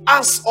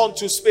as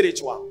unto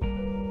spiritual.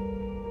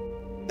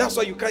 That's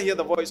why you can't hear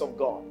the voice of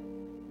God.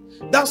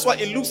 That's why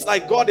it looks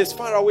like God is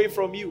far away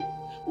from you.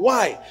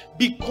 Why?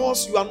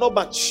 Because you are not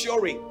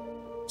maturing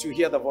to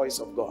hear the voice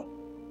of God.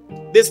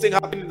 This thing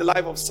happened in the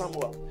life of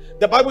Samuel.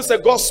 The Bible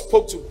said God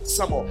spoke to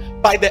Samuel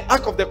by the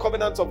ark of the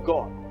covenant of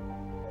God.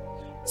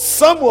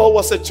 Samuel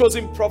was a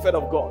chosen prophet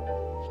of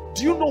God.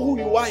 Do you know who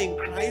you are in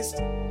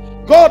Christ?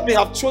 God may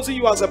have chosen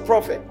you as a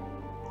prophet.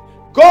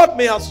 God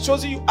may have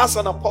chosen you as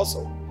an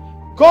apostle.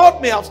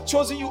 God may have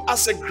chosen you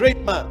as a great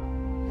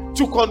man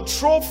to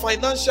control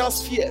financial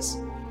spheres,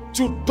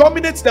 to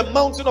dominate the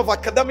mountain of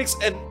academics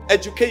and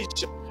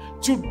education,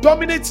 to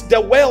dominate the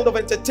world of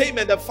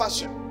entertainment and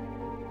fashion.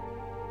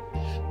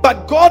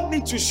 But God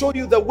needs to show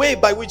you the way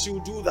by which you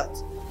do that.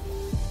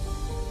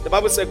 The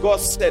Bible said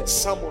God said,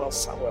 Samuel,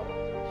 Samuel.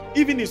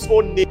 Even his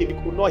own name, he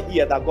could not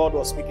hear that God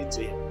was speaking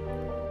to him.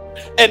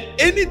 And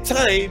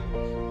anytime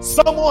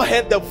Samuel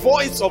heard the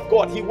voice of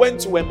God, he went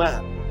to a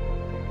man.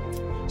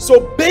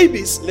 So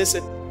babies,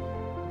 listen,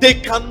 they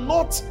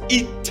cannot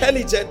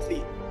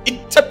intelligently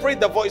interpret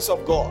the voice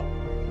of God.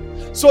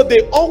 So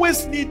they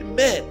always need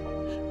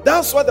men.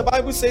 That's why the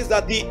Bible says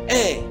that the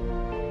heir,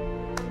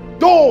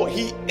 though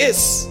he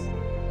is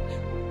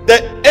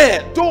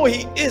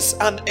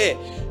an heir,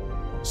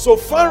 so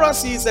far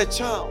as he is a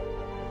child,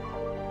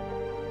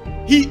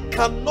 he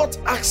cannot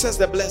access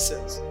the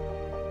blessings.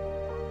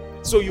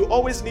 So you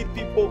always need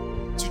people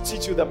to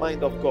teach you the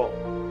mind of God.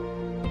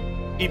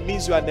 It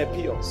means you are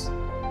nepios.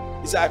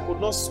 He said, I could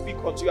not speak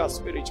unto you as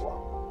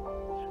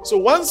spiritual. So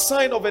one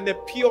sign of an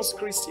nepios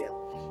Christian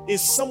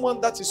is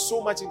someone that is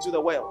so much into the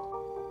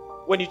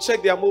world. When you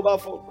check their mobile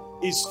phone,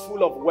 it's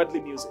full of worldly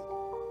music.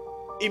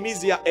 It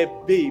means they are a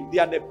babe, they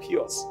are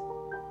nepios.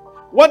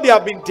 What they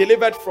have been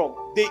delivered from,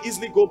 they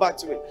easily go back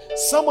to it.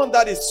 Someone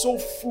that is so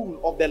full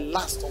of the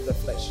lust of the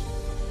flesh,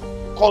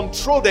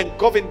 controlled and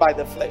governed by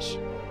the flesh.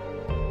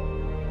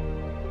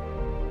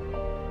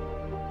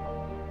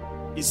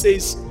 He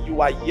says,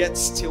 you are yet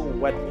still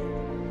worldly,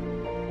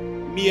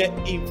 mere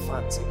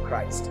infants in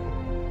Christ.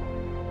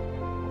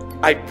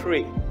 I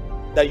pray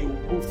that you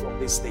move from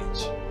this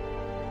stage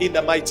in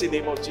the mighty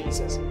name of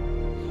Jesus.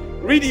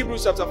 Read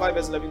Hebrews chapter 5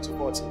 verse 11 to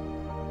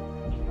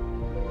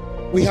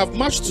 14. We have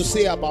much to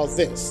say about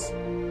this,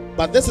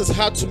 but this is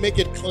hard to make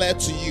it clear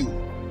to you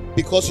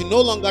because you no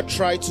longer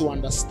try to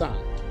understand.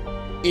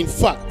 In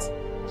fact,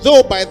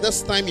 though by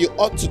this time you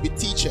ought to be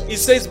teachers. It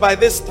says by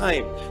this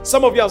time,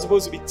 some of you are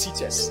supposed to be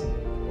teachers.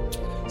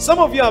 Some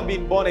of you have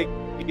been born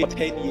again for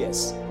 10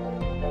 years.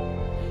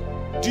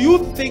 Do you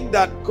think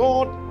that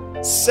God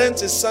sent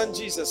his son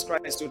Jesus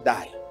Christ to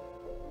die?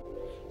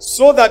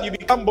 so that you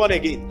become born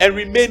again and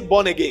remain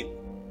born again.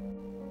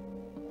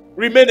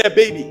 Remain a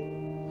baby.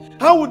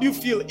 How would you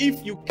feel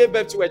if you gave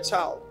birth to a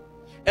child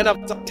and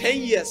after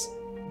 10 years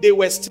they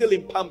were still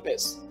in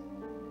pampers?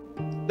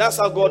 That's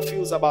how God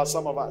feels about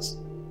some of us.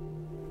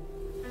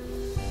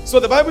 So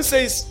the Bible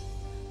says,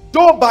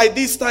 though by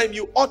this time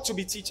you ought to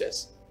be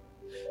teachers.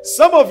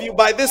 Some of you,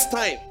 by this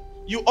time,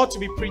 you ought to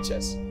be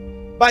preachers.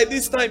 By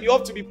this time, you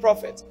ought to be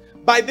prophets.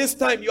 By this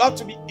time, you ought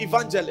to be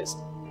evangelists.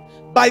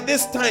 By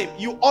this time,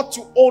 you ought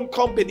to own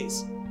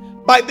companies.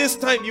 By this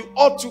time, you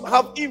ought to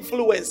have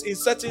influence in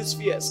certain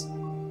spheres.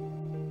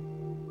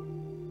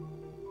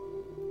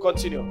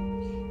 Continue.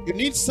 You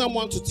need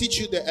someone to teach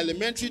you the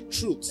elementary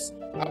truths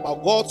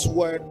about God's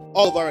word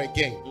all over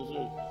again.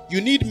 You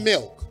need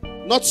milk,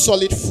 not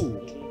solid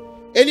food.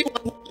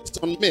 Anyone who lives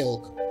on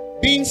milk,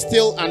 being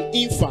still an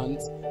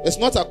infant, is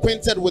not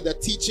acquainted with the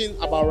teaching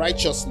about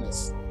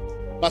righteousness.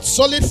 But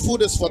solid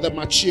food is for the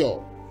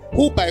mature,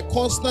 who by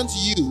constant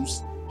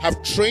use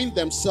have trained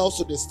themselves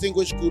to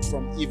distinguish good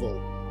from evil.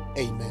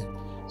 Amen.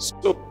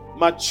 So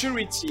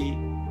maturity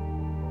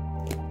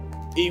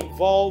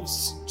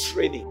involves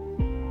training.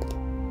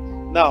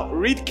 Now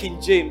read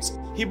King James,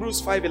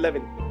 Hebrews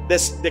 5:11.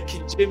 That's the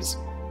King James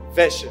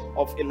version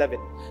of 11.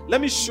 Let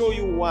me show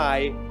you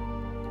why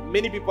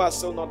many people are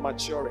still not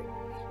maturing.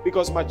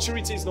 Because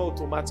maturity is not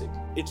automatic.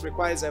 It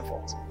requires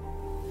effort.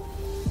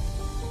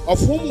 Of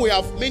whom we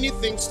have many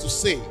things to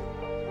say,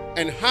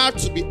 and hard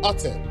to be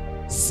uttered,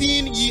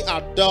 seeing ye are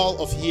dull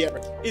of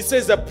hearing. It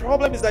says the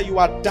problem is that you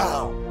are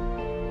dull.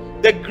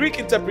 The Greek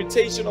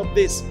interpretation of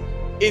this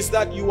is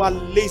that you are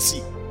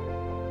lazy.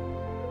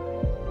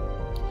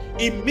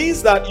 It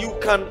means that you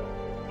can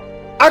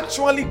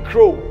actually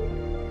grow,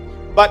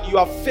 but you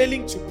are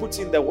failing to put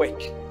in the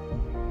work.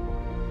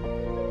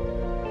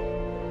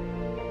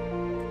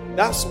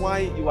 That's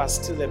why you are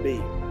still a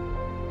babe.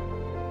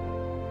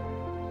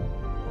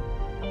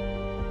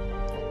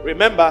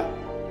 Remember,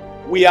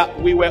 we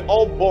were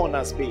all born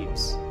as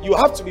babes. You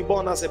have to be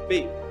born as a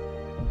babe,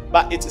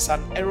 but it is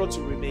an error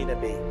to remain a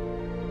babe.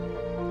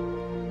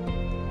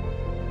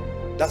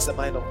 That's the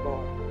mind of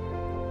God.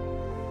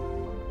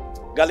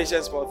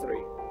 Galatians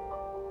 4:3.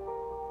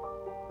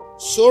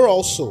 So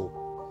also,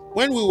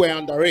 when we were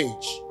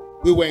underage,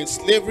 we were in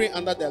slavery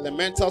under the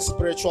elemental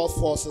spiritual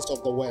forces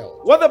of the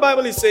world. What the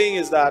Bible is saying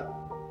is that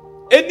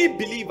any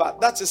believer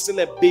that is still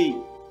a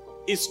babe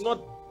is not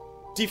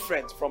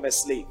different from a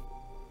slave.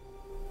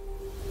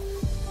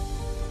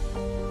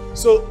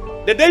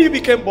 So the day you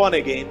became born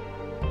again,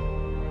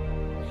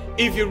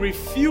 if you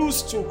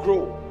refuse to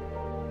grow,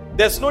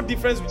 there's no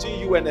difference between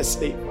you and a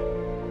slave.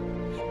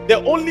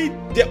 The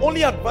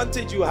only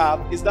advantage you have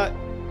is that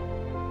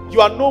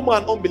you are no more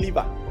an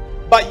unbeliever,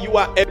 but you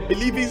are a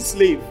believing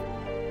slave.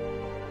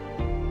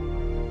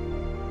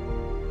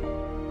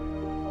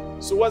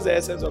 So what's the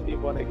essence of being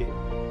born again?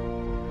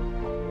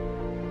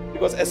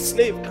 Because a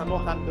slave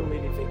cannot handle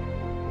anything.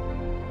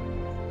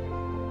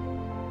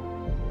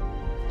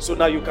 So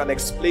now you can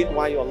explain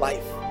why your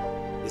life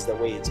is the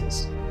way it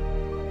is.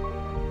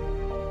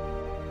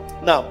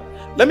 Now,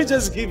 let me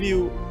just give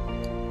you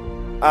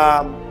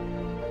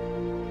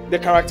the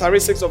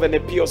characteristics of an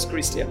impious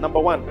Christian. Number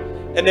one,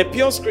 an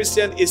impious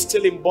Christian is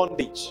still in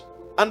bondage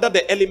under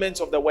the elements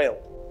of the world.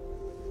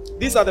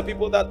 These are the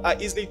people that are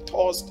easily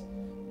tossed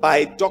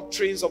by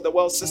doctrines of the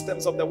world,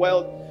 systems of the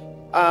world,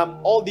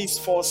 all these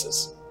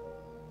forces.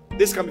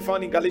 This can be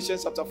found in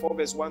Galatians chapter 4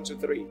 verse 1 to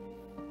 3.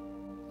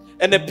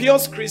 And a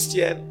pious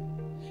Christian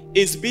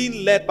is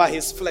being led by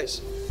his flesh.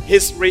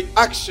 His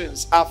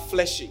reactions are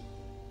fleshy.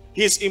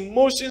 His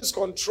emotions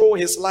control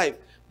his life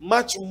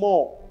much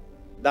more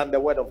than the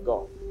word of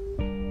God.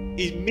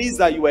 It means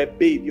that you are a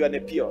babe, you are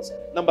an pious.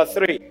 Number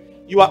 3,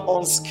 you are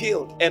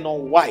unskilled and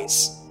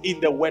unwise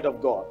in the word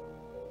of God.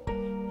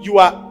 You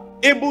are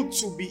able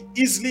to be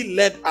easily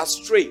led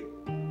astray.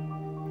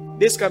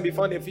 This can be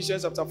found in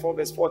Ephesians chapter 4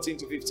 verse 14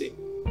 to 15.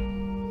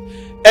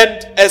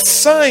 And a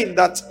sign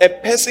that a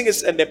person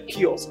is an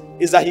impious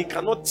is that he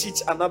cannot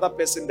teach another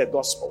person the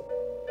gospel.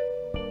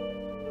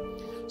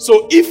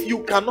 So if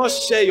you cannot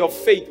share your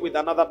faith with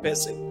another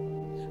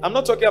person, I'm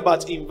not talking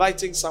about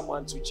inviting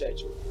someone to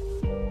church.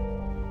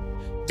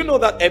 Do you know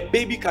that a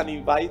baby can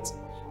invite?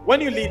 When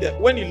you leave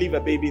a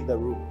baby in the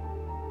room,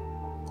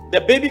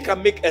 the baby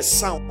can make a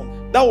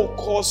sound that will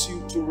cause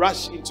you to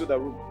rush into the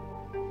room.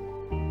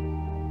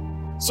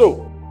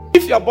 So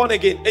if you are born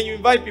again and you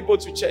invite people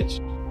to church,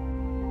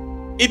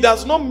 it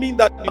does not mean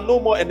that you are no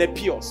more an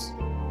impious.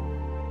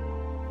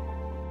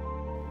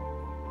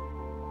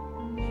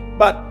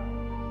 But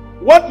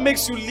what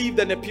makes you leave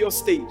the impious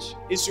stage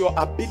is your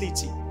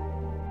ability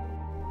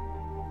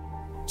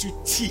to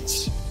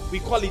teach. We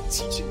call it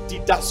teaching,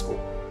 didasco.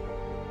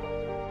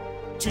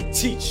 To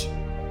teach,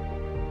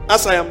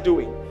 as I am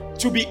doing.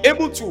 To be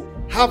able to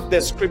have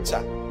the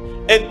scripture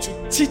and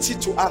to teach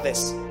it to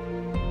others.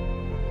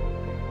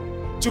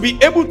 To be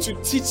able to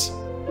teach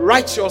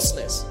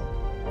righteousness,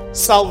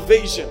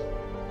 salvation.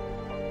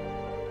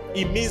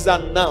 It means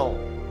that now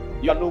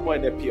you are no more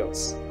in the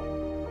pious.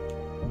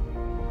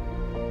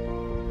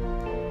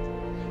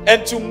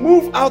 And to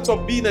move out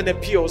of being an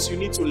epios, you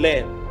need to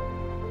learn.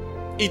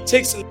 It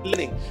takes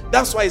learning.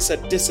 That's why it's a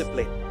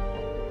discipline.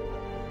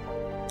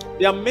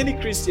 There are many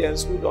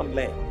Christians who don't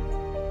learn.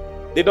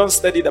 They don't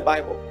study the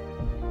Bible.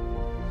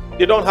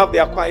 They don't have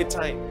their quiet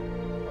time.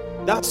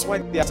 That's why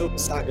they are so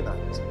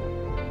stagnant.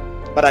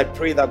 But I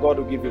pray that God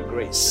will give you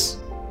grace,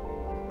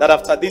 that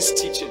after this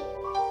teaching,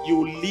 you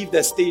will leave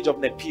the stage of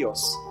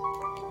nepios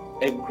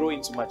and grow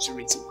into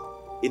maturity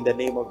in the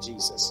name of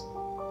Jesus.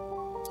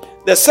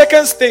 The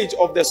second stage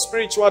of the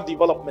spiritual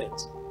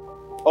development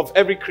of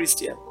every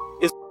Christian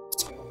is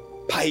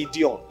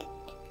paidion.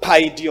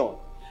 Paidion.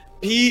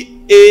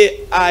 P-A-I-D-I-O-N.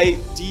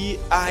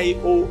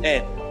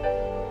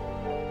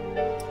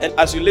 And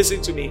as you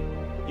listen to me,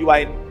 you are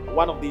in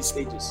one of these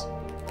stages.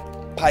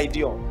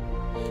 Paidion.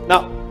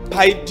 Now,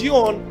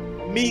 paidion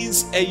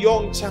means a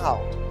young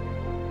child.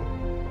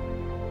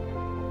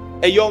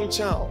 A young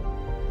child.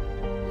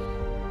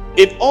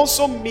 It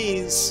also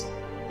means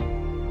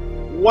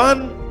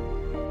one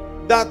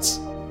that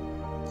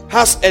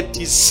has a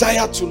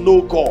desire to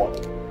know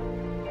God.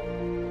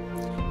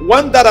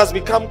 One that has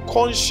become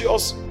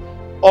conscious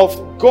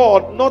of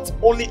God not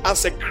only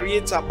as a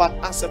creator but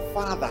as a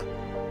father.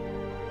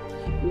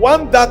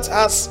 One that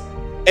has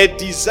a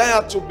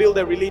desire to build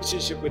a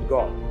relationship with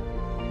God.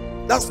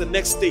 That's the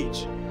next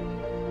stage.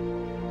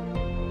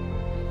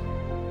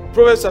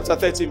 Proverbs chapter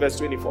 13 verse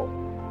 24.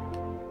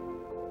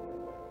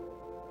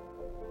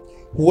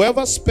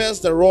 Whoever spares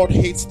the rod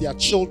hates their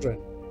children,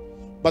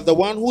 but the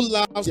one who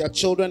loves their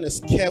children is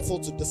careful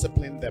to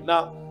discipline them.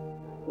 Now,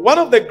 one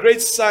of the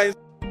great signs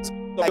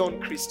of a young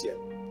Christian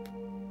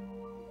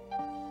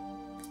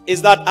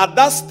is that at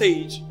that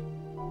stage,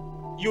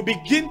 you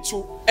begin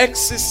to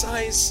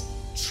exercise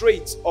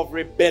traits of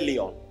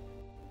rebellion.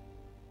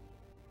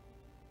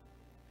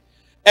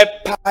 A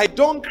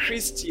paidion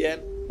Christian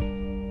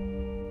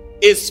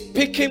is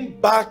picking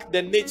back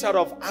the nature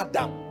of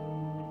Adam.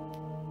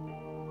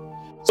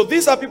 So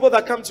these are people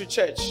that come to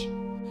church,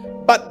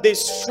 but they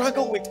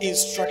struggle with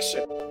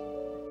instruction.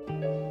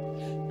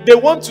 They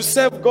want to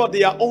serve God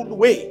their own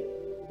way.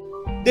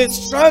 They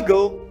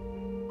struggle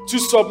to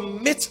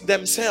submit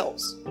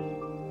themselves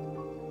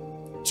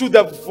to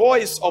the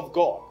voice of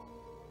God.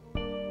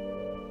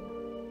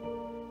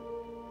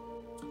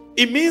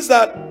 It means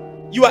that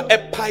you are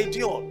a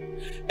paidion,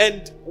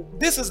 and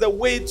this is the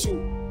way to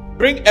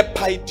bring a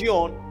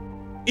paidion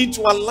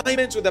into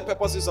alignment with the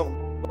purposes of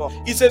God.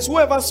 It says,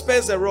 whoever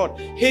spares the rod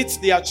hates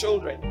their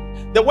children.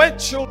 The word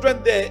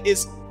children there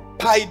is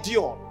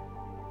paidion.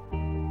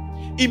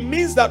 It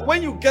means that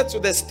when you get to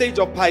the stage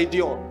of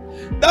paidion,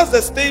 that's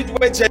the stage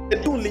where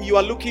genuinely you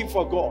are looking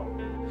for God.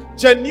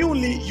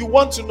 Genuinely you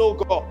want to know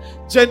God.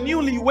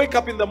 Genuinely you wake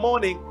up in the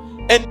morning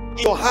and in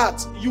your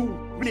heart you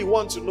really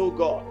want to know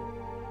God.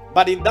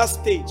 But in that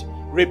stage,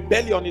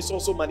 rebellion is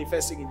also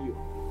manifesting in you.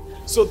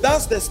 So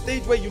that's the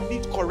stage where you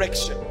need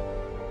correction.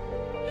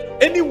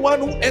 Anyone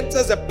who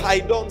enters a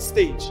paidion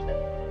stage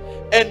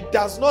and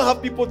does not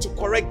have people to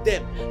correct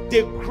them,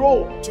 they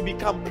grow to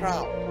become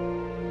proud.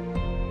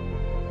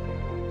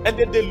 And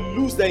then they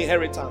lose their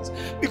inheritance.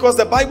 Because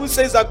the Bible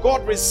says that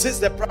God resists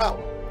the proud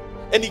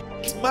and He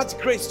gives much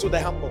grace to the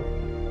humble.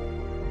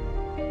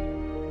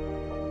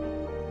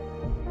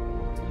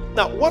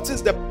 Now, what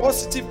is the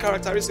positive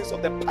characteristics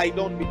of the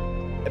paidion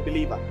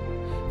believer?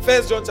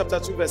 1 John chapter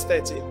 2 verse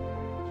 13.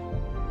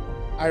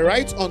 I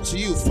write unto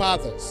you,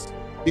 fathers,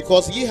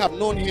 because ye have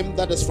known him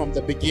that is from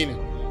the beginning.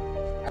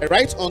 I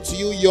write unto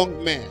you,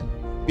 young men,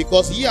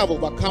 because ye have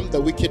overcome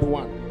the wicked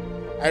one.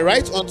 I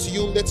write unto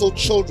you, little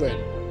children,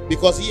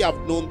 because ye have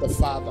known the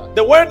Father.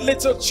 The word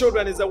little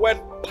children is the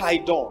word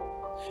paidion.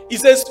 It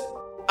says,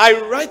 I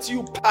write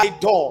you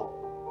paidion,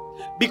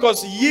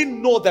 because ye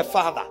know the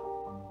Father.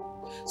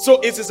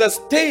 So it is a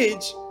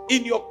stage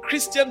in your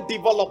Christian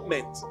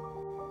development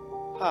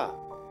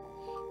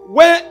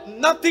where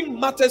nothing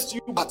matters to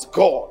you but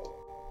God.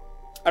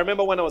 I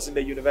remember when I was in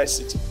the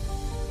university,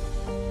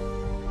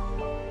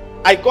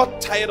 I got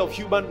tired of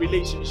human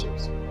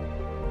relationships.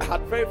 I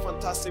had very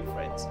fantastic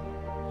friends,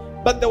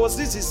 but there was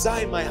this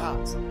desire in my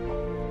heart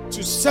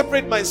to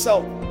separate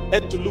myself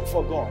and to look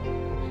for God.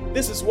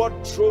 This is what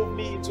drove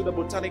me into the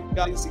Botanic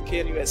Gardens in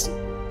KNUST.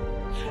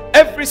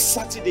 Every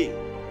Saturday,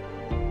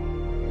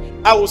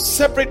 I will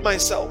separate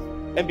myself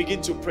and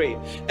begin to pray.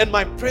 And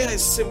my prayer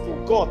is simple: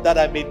 God, that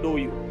I may know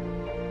you.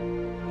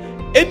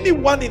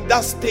 Anyone in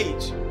that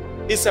stage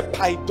is a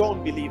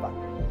paidion believer.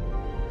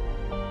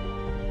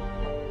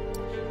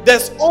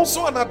 There's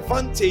also an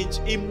advantage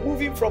in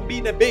moving from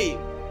being a babe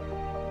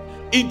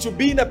into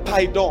being a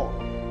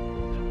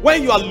paidion, where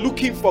you are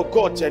looking for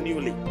God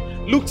genuinely.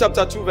 Luke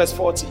chapter 2 verse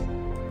 40.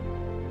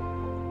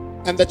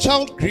 And the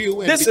child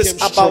grew and this became is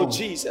about strong.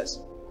 Jesus.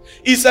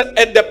 He said,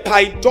 and the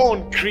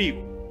paidion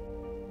grew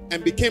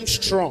and became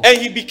strong. and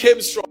he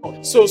became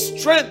strong. So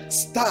strength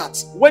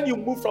starts when you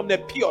move from the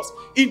pious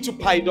into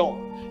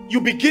paidion. You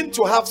begin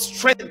to have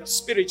strength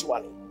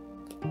spiritually.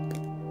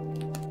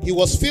 He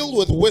was filled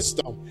with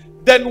wisdom.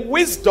 Then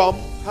wisdom,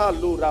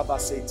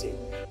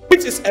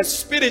 which is a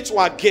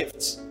spiritual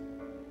gift,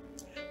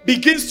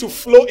 begins to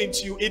flow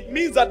into you, it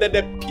means that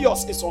the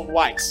pious is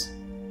unwise.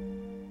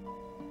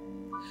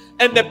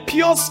 And the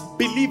pious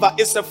believer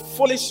is a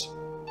foolish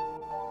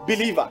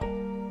believer.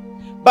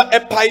 But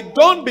a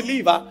pardon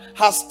believer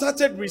has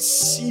started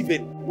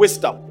receiving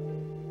wisdom.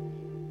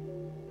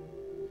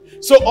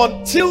 So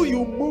until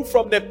you move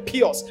from the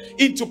pious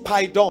into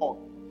pardon,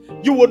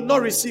 you will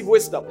not receive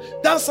wisdom.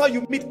 That's how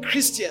you meet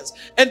Christians,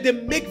 and they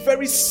make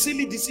very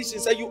silly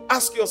decisions, and you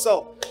ask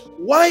yourself,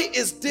 why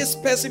is this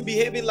person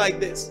behaving like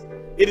this?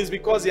 It is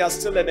because they are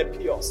still in a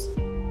pious.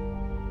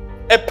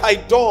 A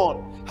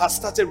pardon has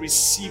started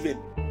receiving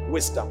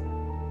wisdom.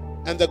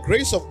 And the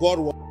grace of God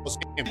was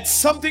in him.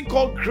 Something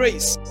called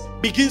grace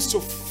begins to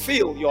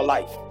fill your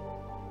life.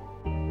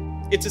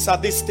 It is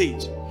at this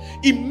stage.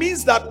 It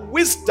means that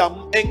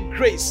wisdom and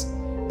grace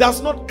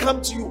does not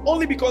come to you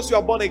only because you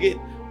are born again,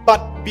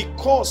 but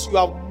because you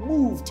have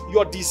moved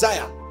your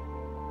desire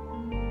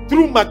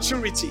through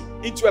maturity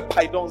into a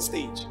pardon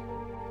stage.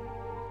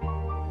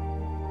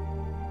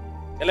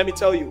 And let me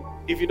tell you,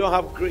 if you don't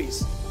have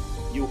grace,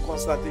 you will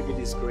constantly be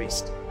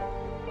disgraced.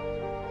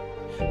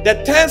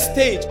 The third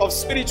stage of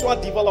spiritual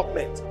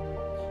development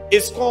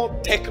is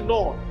called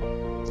teknon.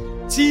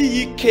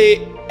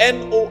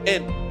 Teknon.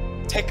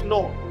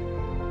 Teknon.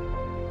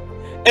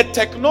 A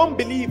teknon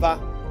believer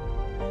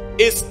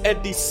is a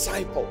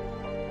disciple.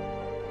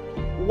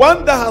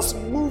 One that has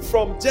moved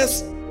from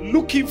just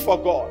looking for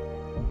God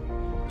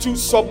to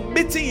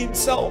submitting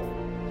himself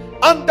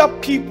under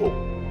people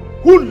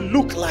who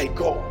look like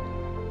God.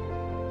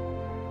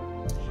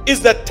 Is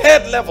the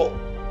third level.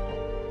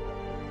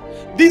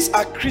 These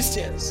are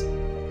Christians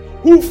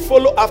who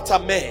follow after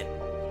men,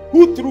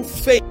 who through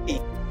faith,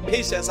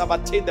 patience have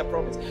attained the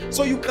promise.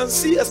 So you can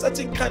see a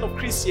certain kind of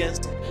Christians,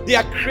 they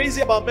are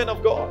crazy about men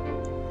of God.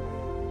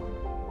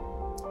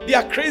 They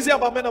are crazy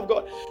about men of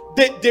God.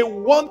 They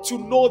want to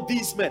know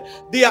these men.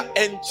 They are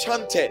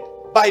enchanted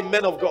by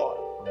men of God.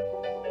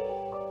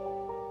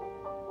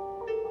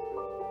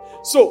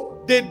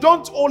 So they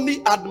don't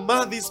only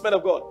admire these men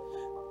of God.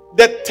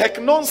 The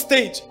teknon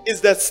stage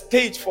is the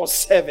stage for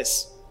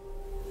service,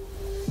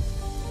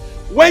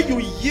 where you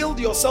yield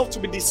yourself to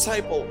be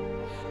discipled.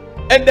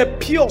 And the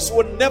pious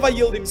will never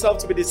yield himself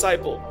to be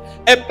discipled.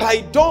 A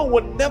pardon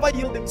will never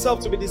yield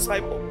himself to be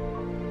discipled.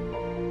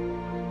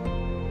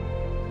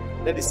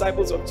 The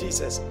disciples of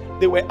Jesus,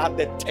 they were at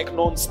the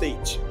teknon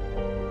stage.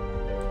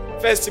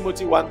 1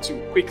 Timothy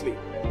 1:2, quickly.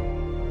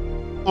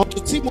 Unto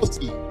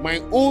Timothy,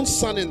 my own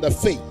son in the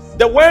faith.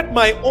 The word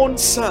my own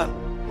son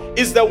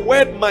is the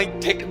word my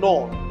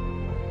teknon.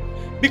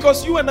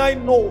 Because you and I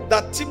know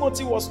that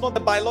Timothy was not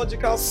the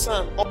biological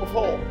son of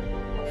Paul.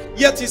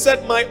 Yet he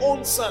said my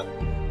own son.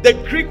 The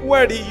Greek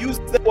word he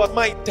used was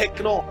my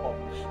teknon.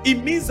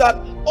 It means that,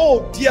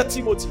 oh dear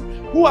Timothy,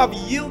 who have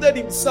yielded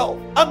himself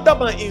under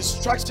my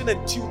instruction and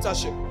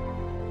tutorship.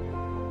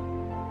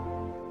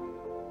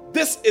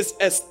 This is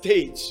a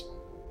stage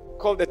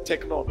called the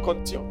teknon.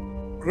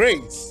 Continue.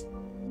 Grace,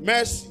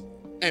 mercy,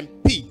 and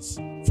peace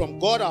from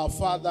God our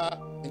Father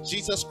and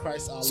Jesus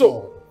Christ our Lord.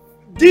 So,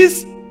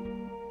 these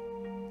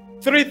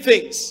three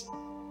things,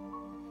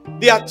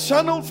 they are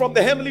channeled from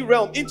the heavenly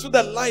realm into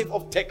the life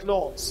of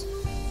teknons.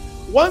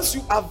 Once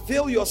you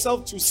avail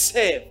yourself to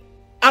serve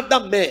other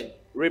men,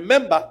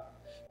 remember,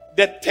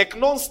 the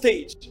teknon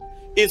stage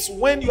is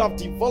when you have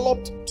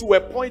developed to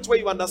a point where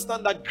you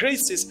understand that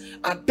graces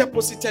are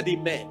deposited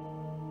in men.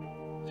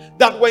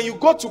 That when you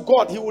go to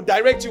God, he will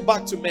direct you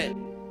back to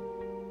men.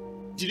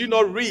 Did you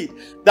not read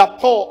that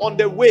Paul on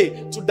the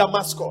way to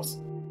Damascus,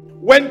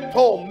 when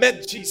Paul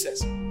met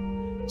Jesus,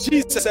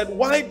 Jesus said,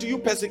 why do you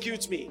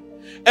persecute me?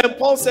 And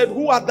Paul said,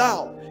 who art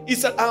thou? He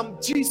said, I'm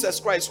Jesus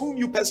Christ, whom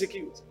you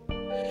persecute.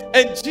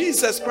 And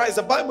Jesus Christ,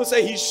 the Bible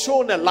says, he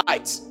shone a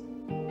light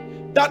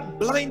that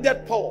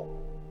blinded Paul.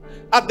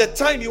 At the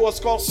time he was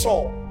called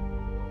Saul.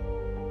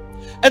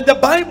 And the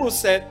Bible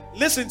said,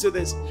 listen to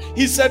this,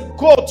 he said,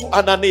 go to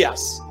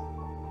Ananias.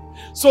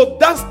 So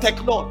that's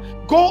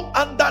teknon. Go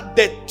under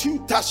the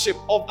tutorship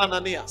of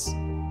Ananias.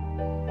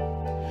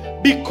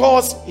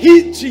 Because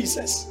he,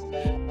 Jesus,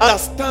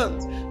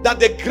 understands that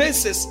the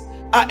graces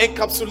are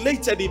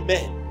encapsulated in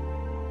men.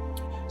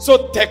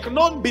 So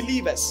teknon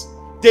believers,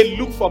 they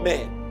look for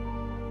men.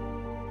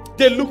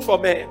 They look for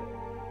men.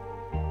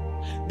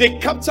 They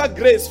capture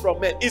grace from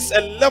men. It's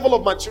a level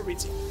of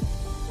maturity.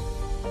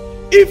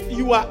 If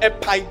you are a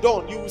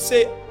pardon, you will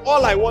say,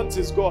 all I want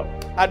is God.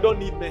 I don't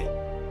need men.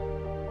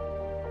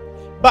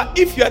 But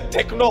if you are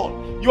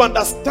teknon, you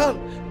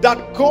understand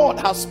that God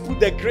has put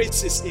the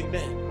graces in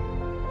men.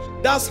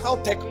 That's how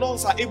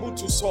teknons are able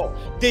to solve.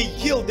 They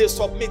yield, they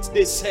submit,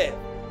 they serve.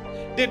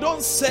 They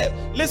don't serve.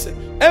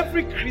 Listen,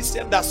 every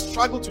Christian that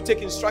struggles to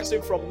take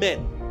instruction from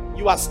men,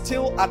 you are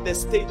still at the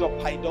stage of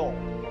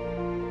pardon.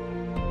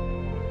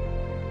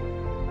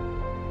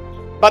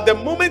 But the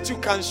moment you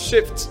can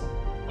shift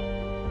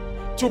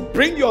to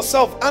bring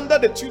yourself under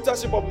the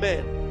tutorship of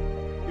men,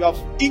 you have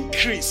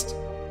increased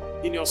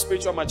in your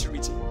spiritual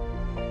maturity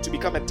to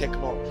become a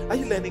teknon. Are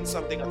you learning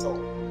something at all?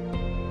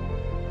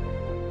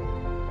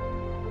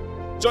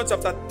 John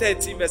chapter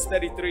 13 verse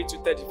 33 to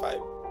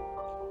 35.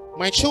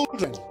 My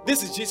children,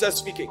 This is Jesus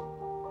speaking.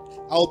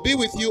 I'll be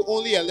with you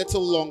only a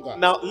little longer.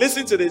 Now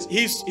listen to this.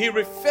 He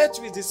referred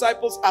to his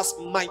disciples as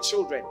my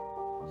children.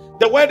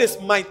 The word is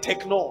my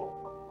technon.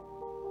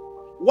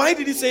 Why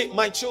did he say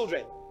my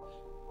children?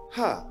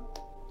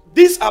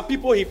 These are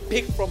people he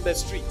picked from the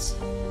streets.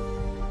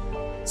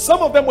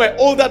 Some of them were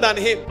older than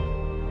him.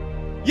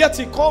 Yet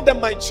he called them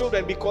my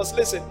children because,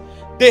 listen,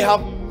 they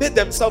have made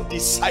themselves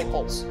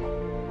disciples.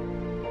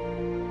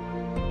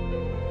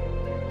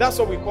 That's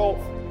what we call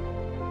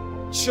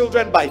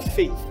children by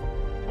faith,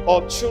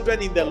 or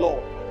children in the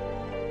Lord.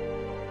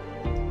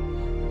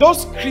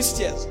 Those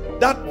Christians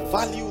that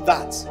value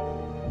that,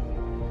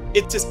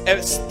 it is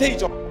a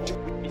stage of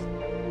maturity.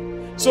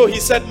 So he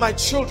said, my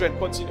children,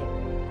 continue.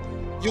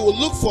 You will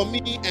look for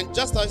me, and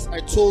just as I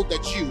told the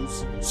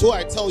Jews, so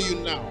I tell you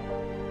now,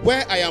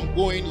 where I am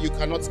going, you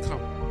cannot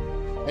come.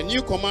 A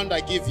new command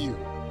I give you,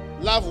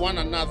 love one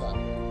another.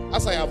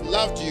 As I have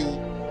loved you,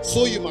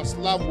 so you must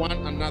love one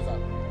another.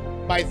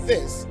 By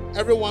this,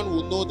 everyone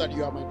will know that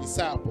you are my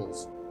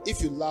disciples,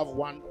 if you love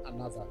one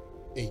another.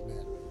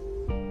 Amen.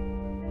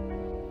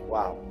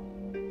 Wow.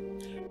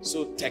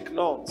 So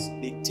technons,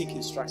 they take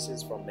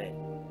instructions from men.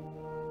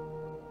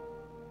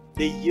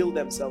 They yield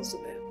themselves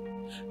to men.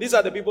 These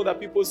are the people that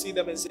people see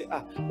them and say,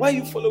 why are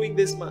you following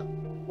this man?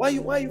 Why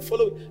are you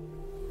following?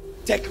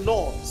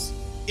 Technons.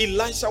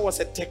 Elisha was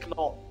a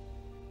technon.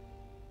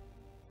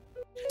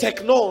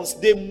 Technons,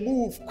 they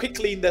move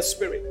quickly in the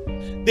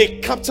spirit. They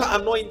capture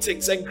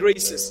anointings and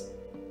graces.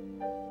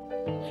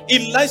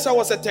 Elisha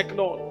was a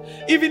technon.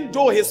 Even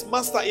though his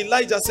master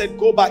Elijah said,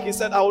 go back, he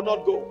said, I will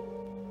not go.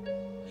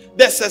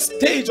 There's a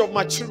stage of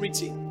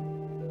maturity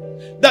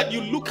that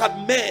you look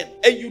at men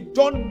and you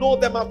don't know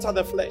them after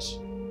the flesh.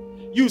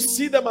 You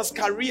see them as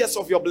carriers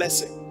of your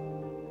blessing.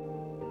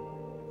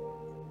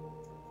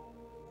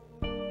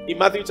 In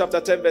Matthew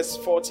chapter 10 verse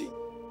 40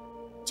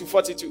 to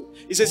 42,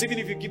 it says, even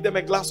if you give them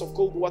a glass of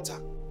cold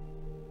water,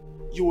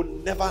 you will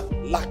never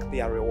lack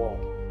their reward.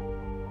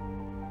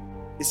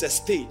 It's a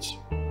stage.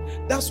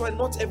 That's why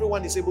not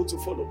everyone is able to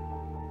follow.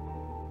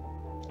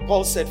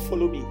 Paul said,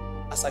 follow me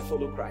as I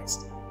follow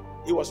Christ.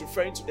 He was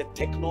referring to the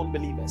technon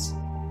believers.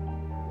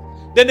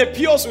 Then the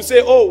pious will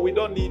say, oh, we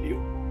don't need you.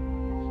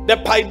 The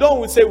paidon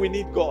will say, we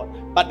need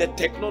God. But the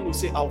technon will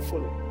say, I'll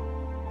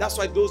follow. That's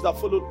why those that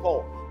followed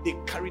Paul, they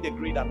carried a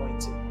great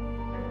anointing.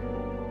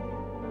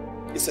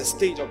 It's a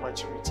stage of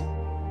maturity.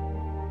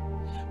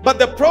 But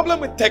the problem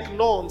with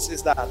technons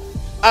is that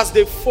as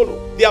they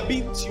follow, they are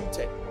being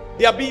tutored,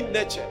 they are being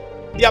nurtured,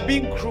 they are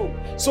being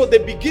groomed. So they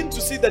begin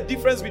to see the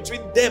difference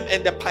between them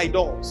and the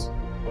paidons,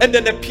 and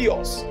then the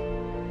pious.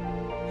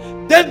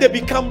 Then they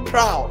become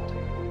proud.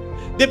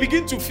 They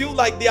begin to feel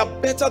like they are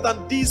better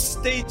than these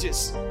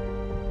stages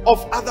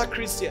of other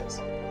Christians.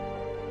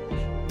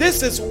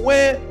 This is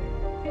where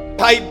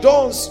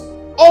paidons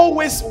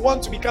always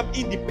want to become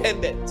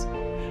independent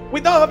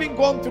without having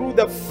gone through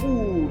the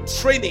full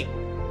training.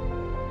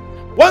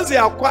 Once they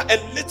acquire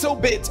a little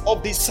bit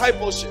of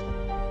discipleship,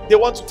 they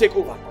want to take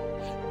over.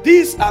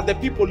 These are the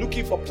people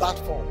looking for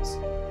platforms.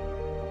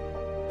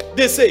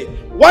 They say,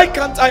 why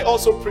can't I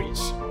also preach?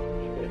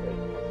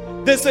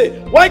 They say,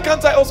 why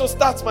can't I also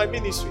start my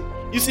ministry?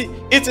 You see,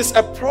 it is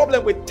a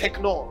problem with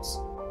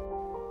technons.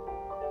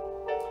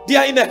 They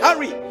are in a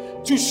hurry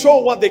to show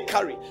what they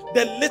carry,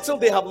 the little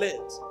they have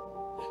learned.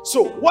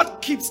 So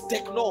what keeps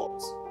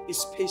technons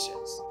is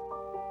patience,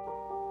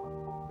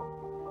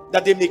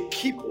 that they may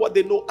keep what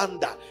they know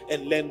under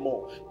and learn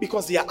more,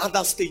 because there are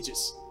other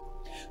stages.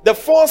 The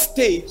fourth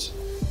stage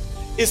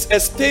is a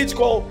stage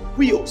called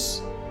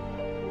Huios.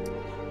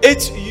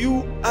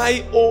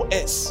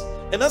 Huios.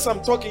 And as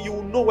I'm talking, you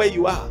will know where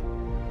you are.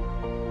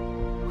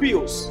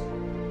 Huios.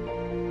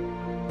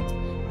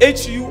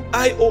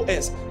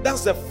 Huios.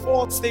 That's the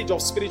fourth stage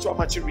of spiritual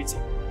maturity.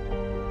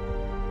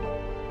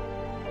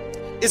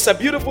 It's a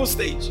beautiful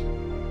stage.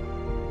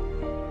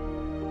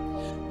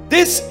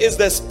 This is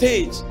the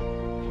stage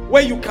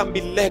where you can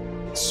be led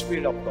by the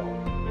Spirit of God,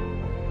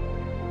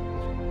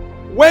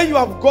 where you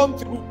have gone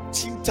through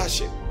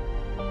tutorship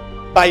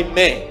by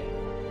men,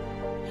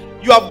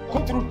 you have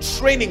gone through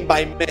training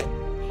by men,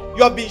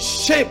 you have been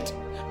shaped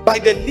by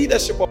the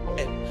leadership of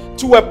men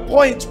to a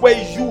point where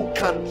you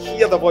can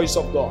hear the voice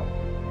of God.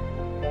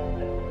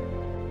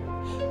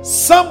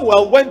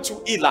 Samuel went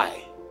to Eli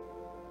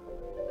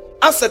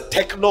as a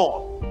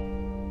technon,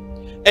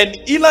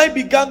 and Eli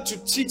began to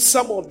teach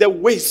Samuel the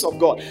ways of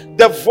God,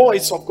 the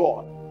voice of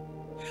God,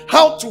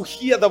 how to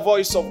hear the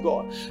voice of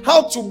God,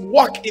 how to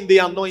walk in the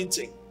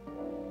anointing,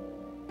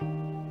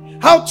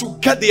 how to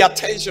get the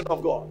attention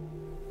of God.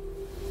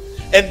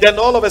 And then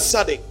all of a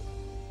sudden,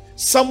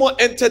 Samuel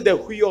entered the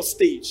Huios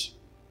stage,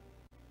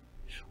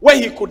 where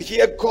he could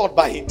hear God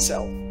by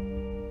himself.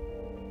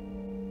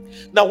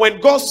 Now when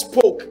God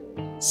spoke,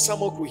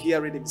 Samuel could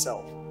hear it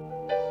himself.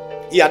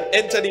 He had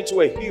entered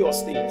into a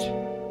Huios stage.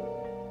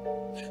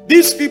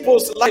 These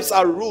people's lives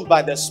are ruled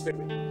by the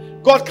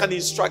Spirit. God can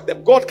instruct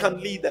them, God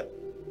can lead them,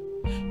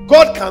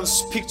 God can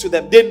speak to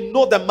them. They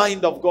know the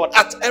mind of God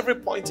at every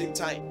point in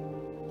time.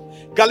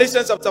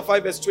 Galatians chapter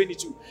 5 verse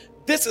 22.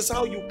 This is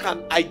how you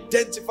can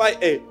identify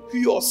a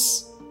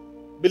pious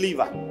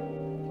believer.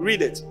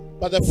 Read it.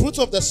 But the fruit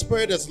of the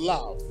Spirit is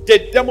love,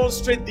 They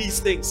demonstrate these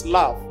things: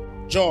 love,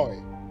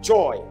 joy,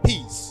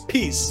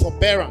 peace,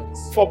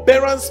 forbearance,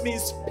 forbearance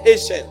means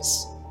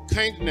patience.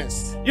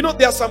 kindness. You know,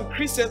 there are some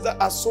Christians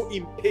that are so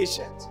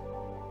impatient.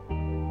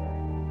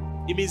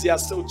 It means they are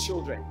still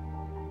children.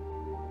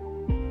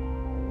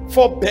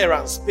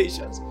 Forbearance,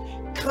 patience,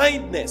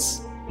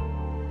 kindness,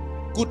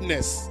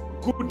 Goodness,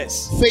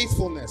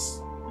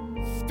 faithfulness.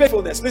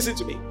 faithfulness. Listen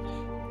to me.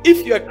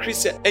 If you're a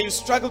Christian and you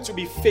struggle to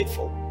be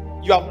faithful,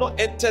 you have not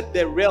entered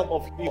the realm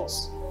of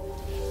yours.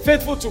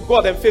 Faithful to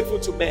God and faithful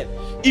to men.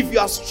 If you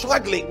are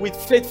struggling with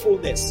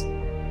faithfulness,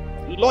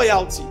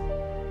 loyalty,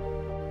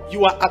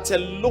 you are at a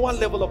lower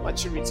level of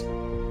maturity.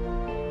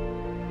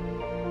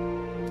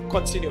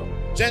 Continue.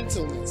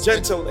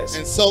 Gentleness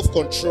and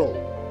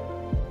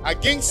self-control.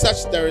 Against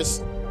such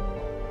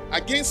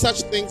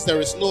things there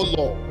is no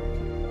law.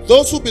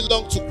 Those who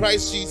belong to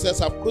Christ Jesus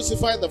have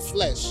crucified the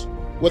flesh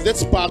with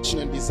its passion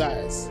and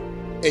desires.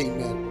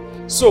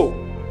 Amen. So,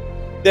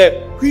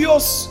 the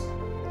pious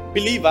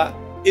believer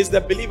is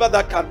the believer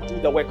that can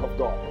do the work of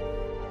God.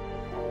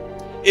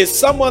 Is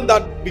someone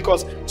that,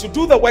 because to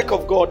do the work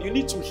of God, you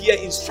need to hear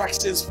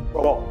instructions from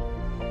God.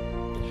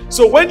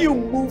 So when you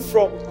move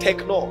from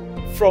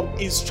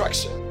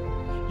instruction,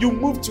 you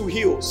move to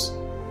heels.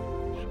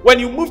 When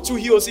you move to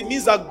heels, it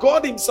means that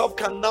God himself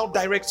can now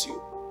direct you.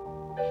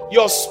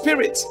 Your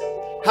spirit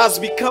has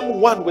become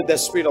one with the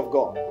Spirit of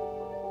God.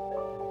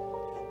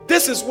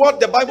 This is what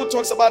the Bible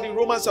talks about in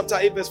Romans chapter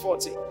 8 verse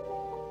 14.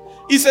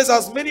 It says,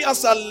 as many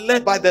as are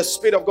led by the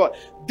Spirit of God,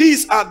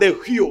 these are the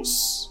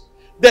huios,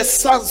 the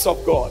sons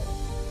of God.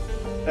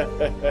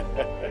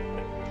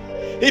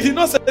 He did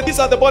not say these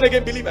are the born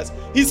again believers.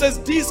 He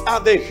says these are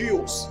the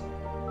huios.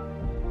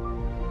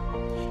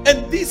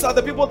 And these are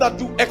the people that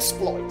do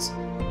exploits.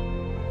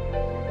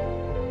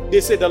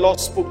 They say the Lord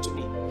spoke to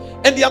me.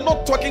 And they are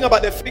not talking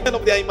about the figment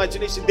of their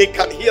imagination. They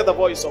can hear the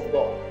voice of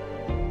God.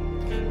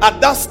 At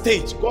that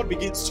stage, God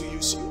begins to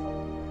use you.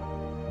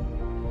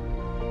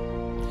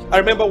 I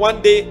remember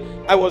one day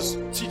I was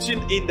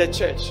teaching in the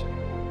church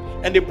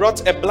and they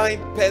brought a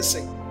blind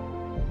person.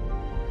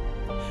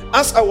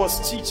 As I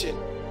was teaching,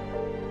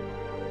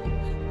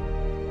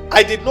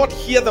 I did not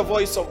hear the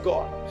voice of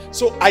God,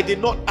 so I did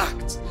not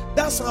act.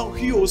 That's how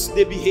heroes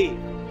they behave.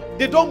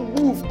 They don't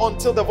move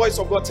until the voice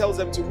of God tells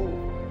them to move.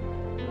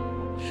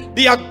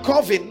 They are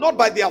governed not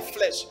by their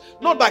flesh,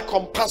 not by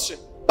compassion,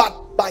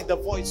 but by the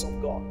voice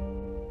of God.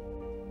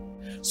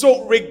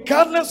 So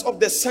regardless of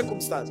the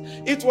circumstance,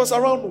 it was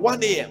around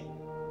 1 a.m.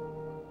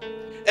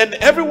 and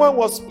everyone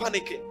was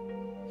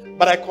panicking,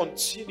 but I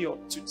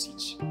continued to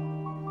teach.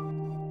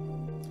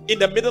 In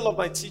the middle of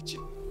my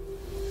teaching,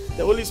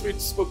 the Holy Spirit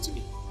spoke to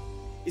me.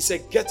 He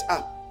said, get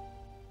up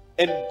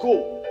and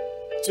go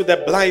to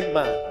the blind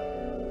man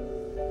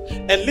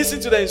and listen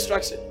to the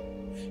instruction.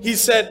 He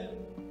said,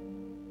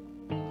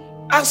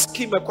 ask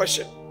him a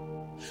question.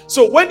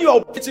 So when you are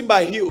operating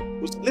by heels,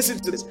 listen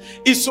to this.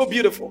 It's so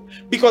beautiful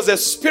because the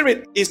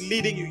Spirit is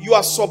leading you. You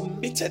are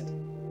submitted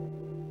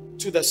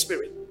to the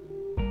Spirit.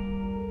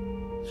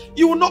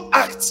 You will not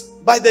act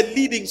by the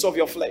leadings of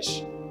your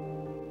flesh.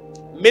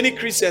 Many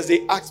Christians,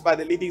 they act by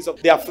the leadings of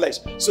their flesh,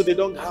 so they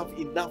don't have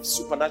enough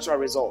supernatural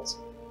results.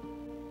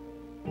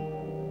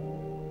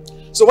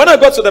 So when I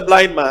got to the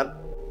blind man,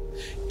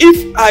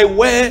 if I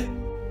wear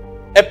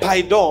a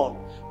pidon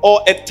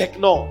or a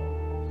technon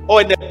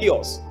or an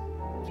epios,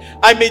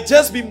 I may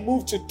just be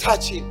moved to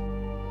touch him.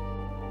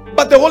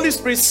 But the Holy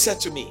Spirit said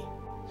to me,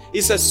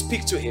 he said,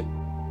 speak to him.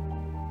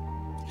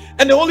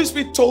 And the Holy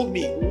Spirit told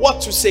me what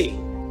to say.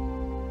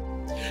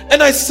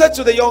 And I said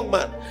to the young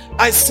man,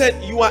 I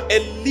said, you are a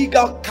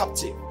legal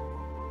captive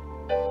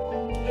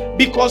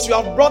because you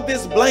have brought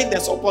this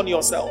blindness upon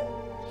yourself.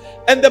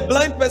 And the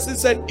blind person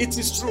said, it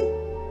is true.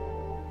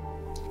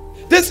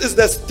 This is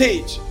the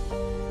stage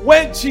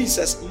where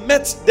Jesus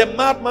met the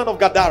madman of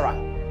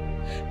Gadara.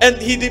 And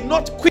he did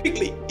not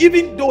quickly,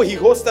 even though he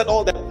hosted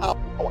all the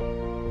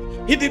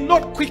power, he did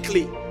not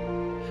quickly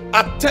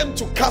attempt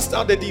to cast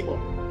out the demon.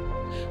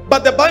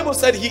 But the Bible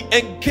said he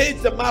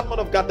engaged the madman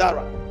of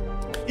Gadara.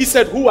 He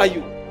said, who are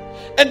you?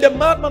 And the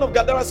madman of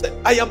Gadara said,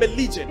 I am a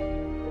legion.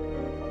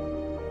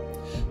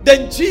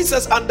 Then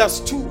Jesus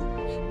understood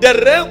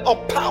the realm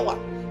of power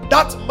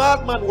that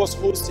madman was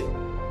hosting.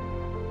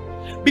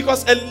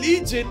 Because a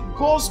legion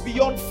goes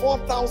beyond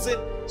 4,000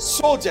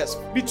 soldiers,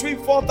 between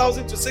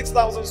 4,000 to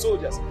 6,000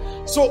 soldiers.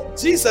 So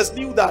Jesus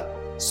knew that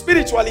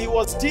spiritually he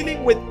was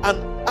dealing with an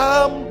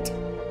armed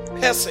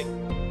person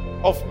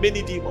of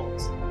many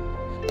demons.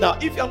 Now,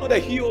 if you are not a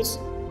healed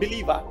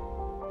believer,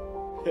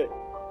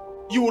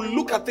 you will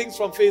look at things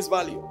from face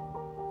value.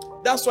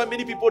 That's why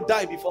many people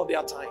die before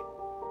their time.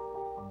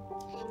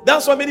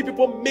 That's why many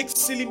people make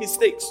silly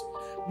mistakes,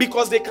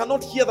 because they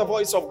cannot hear the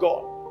voice of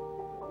God.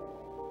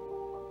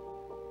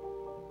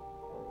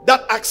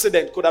 That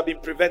accident could have been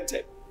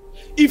prevented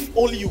if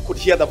only you could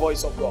hear the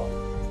voice of God.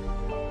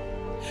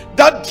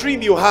 That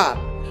dream you had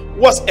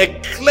was a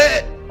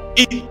clear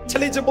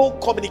intelligible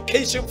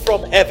communication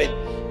from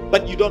heaven,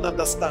 but you don't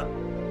understand.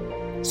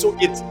 So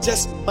it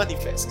just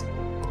manifests.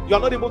 You are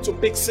not able to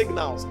make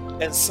signals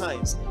and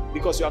signs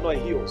because you are not a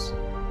Hios.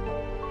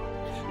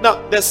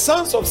 Now, the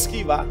sons of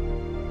Sceva,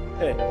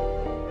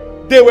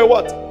 they were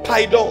what?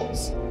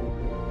 Pidons.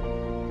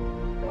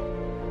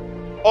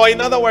 Or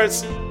in other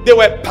words, they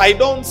were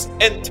Pidons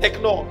and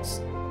Technons.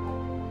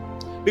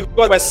 Because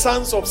they were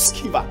sons of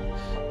Sceva.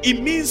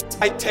 It means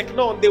by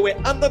Technon, they were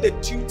under the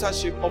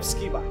tutorship of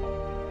Sceva.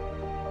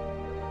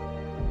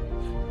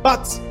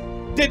 But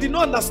they did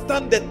not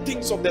understand the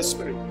things of the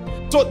spirit.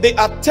 So they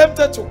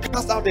attempted to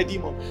cast out the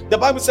demon. The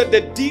Bible said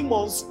the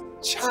demons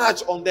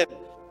charged on them.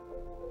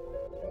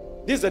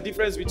 This is the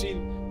difference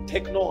between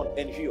Technon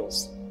and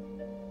Hios.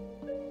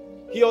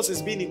 Hios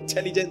is being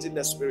intelligent in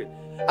the spirit,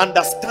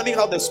 understanding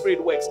how the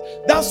spirit works.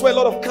 That's why a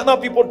lot of carnal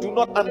people do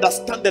not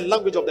understand the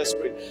language of the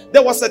spirit.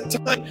 There was a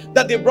time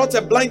that they brought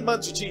a blind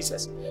man to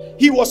Jesus.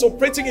 He was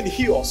operating in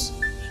Hios.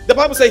 The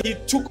Bible said he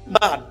took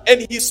mud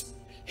and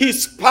he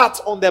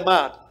spat on the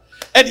mud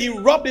and he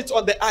rubbed it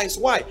on the eyes.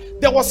 Why?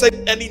 There was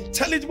an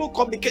intelligible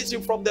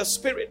communication from the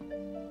spirit.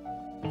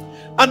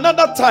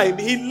 Another time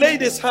he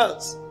laid his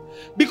hands,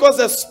 because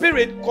the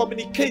spirit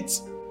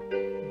communicates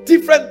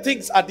different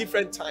things at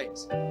different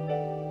times.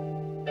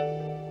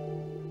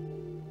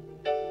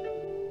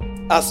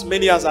 As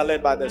many as are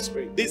led by the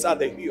spirit. These are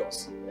the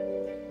Hios.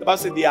 The Bible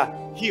says they are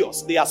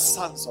Hios. They are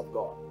sons of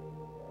God.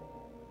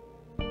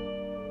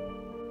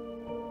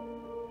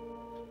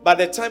 By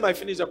the time I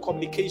finished the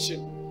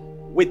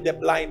communication with the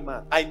blind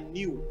man, I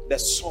knew the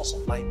source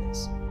of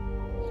blindness.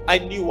 I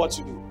knew what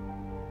to do.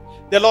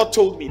 The Lord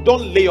told me,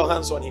 don't lay your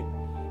hands on him.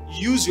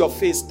 Use your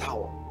face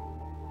towel.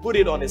 Put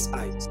it on his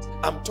eyes.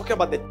 I'm talking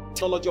about the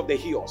technology of the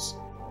Hios.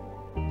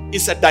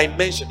 It's a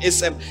dimension.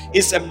 It's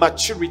a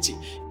maturity.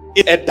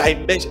 It's a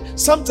dimension.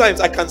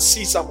 Sometimes I can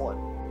see someone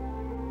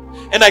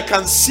and I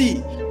can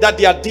see that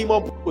they are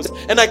demon possessed,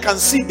 and I can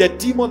see the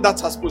demon that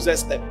has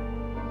possessed them,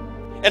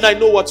 and I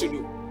know what to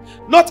do.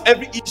 Not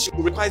every issue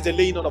requires the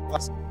laying on of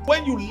hands.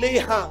 When you lay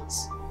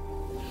hands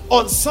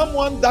on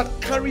someone that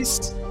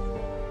carries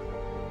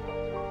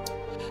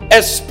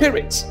a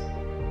spirit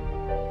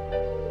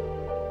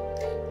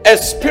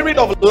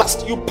of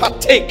lust, you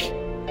partake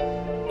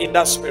in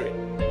that spirit.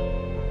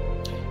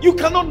 You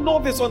cannot know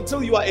this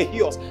until you are a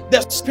Hios.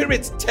 The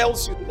spirit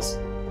tells you this.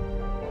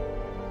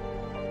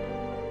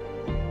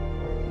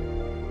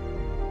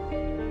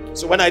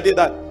 So when I did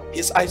that,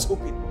 his eyes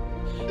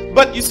opened.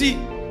 But you see,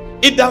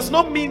 it does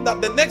not mean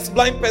that the next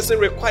blind person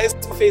requires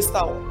a face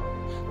towel.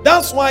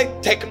 That's why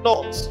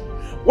Technons,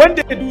 when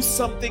they do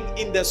something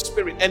in the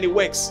spirit and it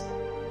works.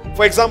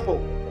 For example,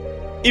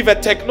 if a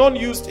Technon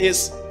used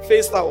his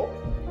face towel,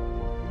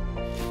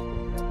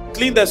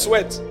 clean the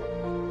sweat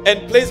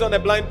and place on a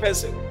blind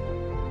person,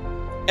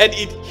 and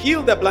it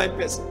healed the blind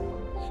person,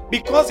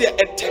 because they're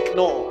a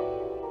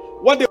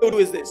Technon, what they will do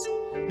is this: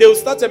 they will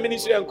start a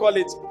ministry and call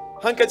it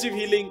Handkerchief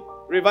Healing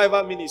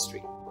Revival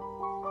Ministry,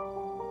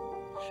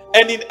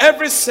 and in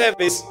every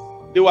service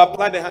they will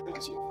apply the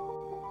handkerchief.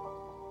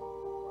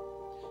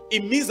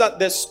 It means that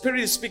the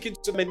spirit is speaking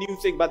to them a new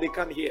thing, but they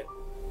can't hear.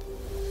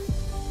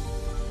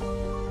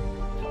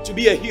 To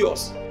be a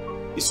Hios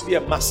is to be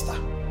a master.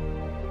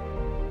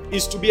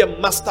 Is to be a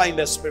master in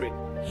the spirit,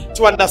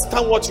 to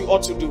understand what you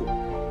ought to do.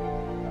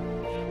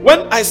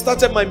 When I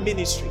started my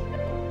ministry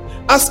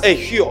as a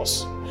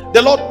Hios,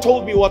 the Lord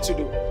told me what to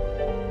do.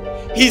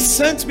 He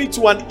sent me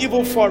to an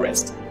evil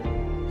forest.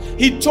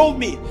 He told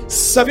me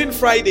 7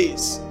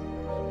 Fridays,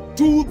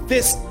 do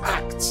this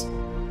act,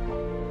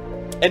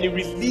 and he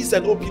released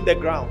and opened the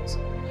ground.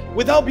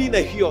 Without being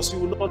a Hios, you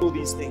will not know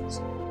these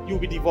things. You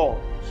will be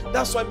devolved.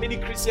 That's why many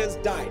Christians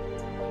died.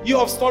 You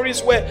have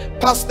stories where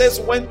pastors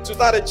went to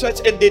start a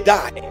church and they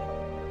died.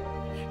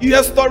 You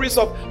have stories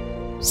of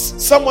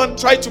someone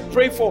tried to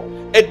pray for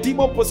a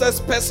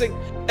demon-possessed person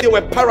and they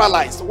were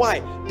paralyzed.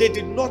 Why? They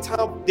did not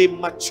have the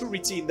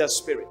maturity in their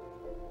spirit.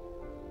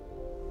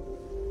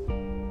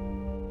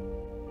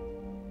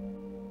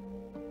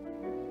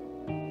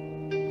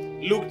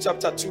 Luke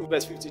chapter 2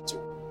 verse 52.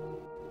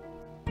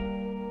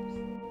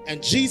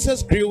 And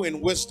Jesus grew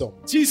in wisdom.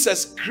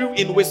 Jesus grew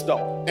in wisdom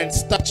and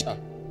stature.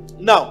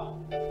 Now,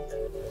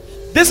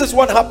 this is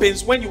what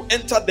happens when you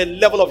enter the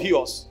level of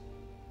Hios.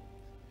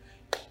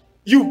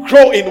 You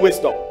grow in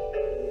wisdom.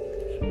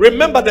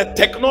 Remember, the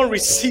Technon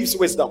receives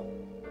wisdom,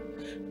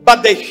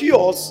 but the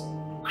Hios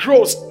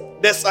grows.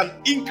 There's an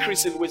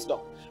increase in wisdom.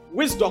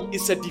 Wisdom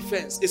is a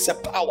defense, it's a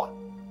power,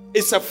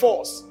 it's a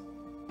force.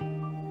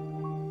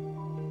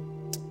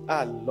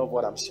 I love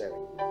what I'm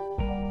sharing.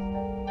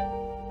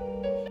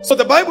 So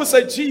the Bible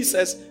said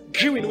Jesus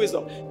grew in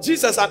wisdom.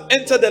 Jesus had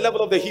entered the level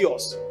of the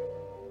Hios.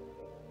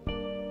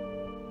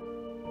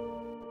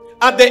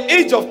 At the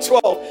age of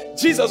 12,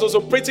 Jesus was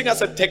operating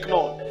as a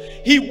Technon.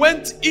 He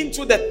went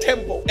into the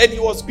temple and he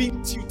was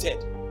being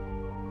tutored.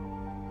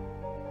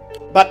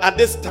 But at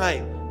this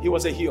time, he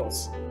was a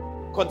Hios.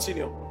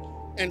 Continue.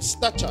 And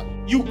stature.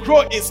 You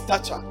grow in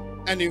stature.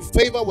 And in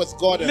favor with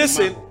God and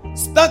Listen, man.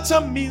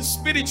 stature means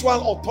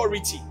spiritual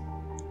authority.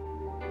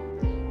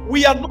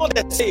 We are not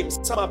the same.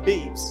 Some are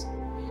babes.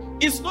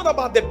 It's not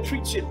about the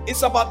preaching,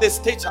 it's about the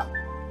stature.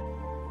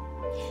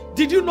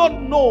 Did you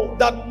not know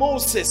that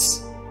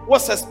Moses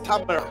was a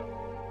stammerer?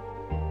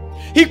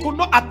 He could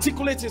not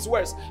articulate his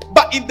words,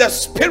 but in the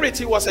spirit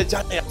he was a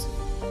giant.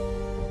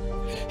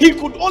 He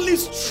could only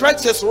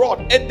stretch his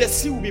rod and the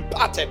sea will be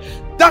parted.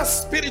 That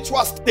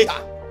spiritual stature.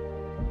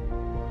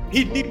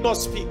 He need not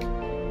speak.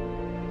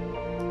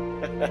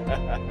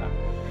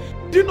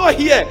 Do you not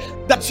hear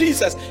that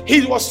Jesus,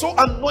 he was so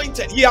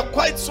anointed, he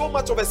acquired so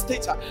much of a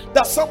stature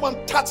that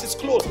someone touched his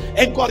clothes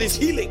and got his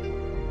healing?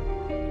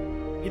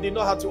 He did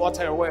not have to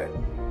utter a word.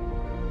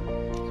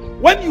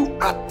 When you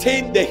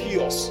attain the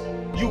hills,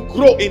 you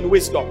grow in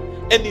wisdom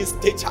and in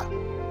stature.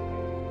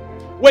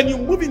 When you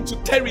move into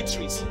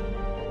territories,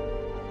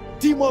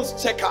 demons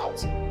check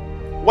out.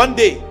 One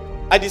day,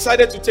 I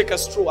decided to take a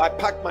stroll. I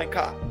parked my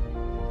car.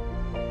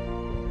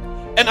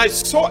 And I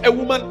saw a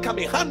woman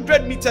coming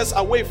 100 meters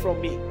away from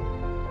me.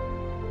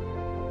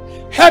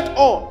 Head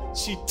on,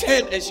 she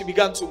turned and she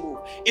began to move.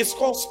 It's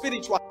called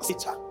spiritual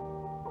stature.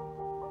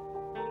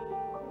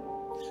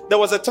 There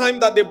was a time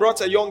that they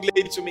brought a young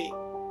lady to me.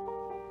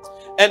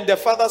 And the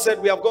father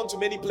said, we have gone to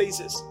many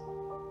places.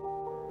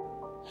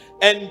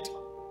 And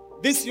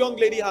this young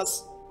lady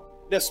has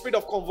the spirit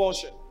of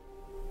convulsion.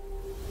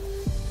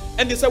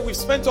 And they said, we've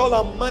spent all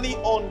our money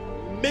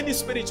on many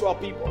spiritual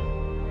people.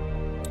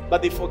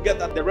 But they forget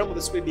that the realm of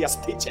the spirit, they are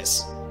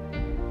stages.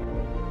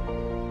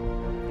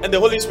 And the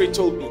Holy Spirit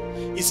told me,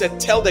 he said,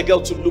 tell the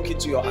girl to look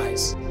into your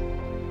eyes.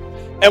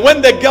 And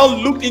when the girl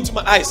looked into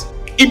my eyes,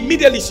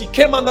 immediately she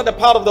came under the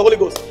power of the Holy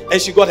Ghost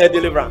and she got her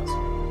deliverance.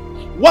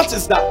 What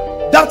is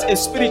that? That is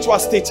spiritual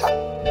stature.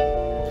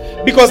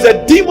 Because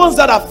the demons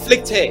that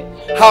afflict her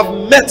have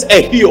met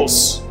a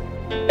Hios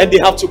and they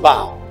have to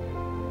bow.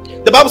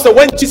 The Bible said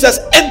when Jesus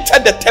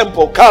entered the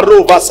temple,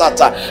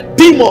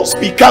 demons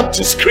began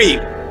to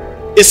scream.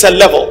 It's a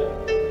level.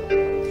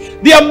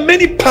 There are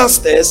many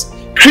pastors,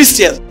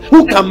 Christians,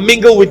 who can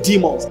mingle with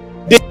demons.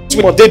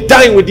 They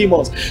dine with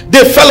demons.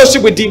 They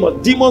fellowship with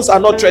demons. Demons are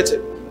not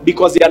threatened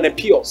because they are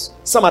nepios.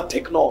 Some are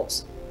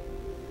technos.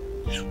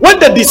 When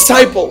the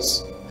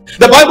disciples,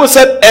 the Bible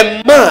said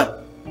a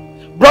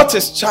man brought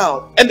his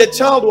child and the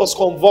child was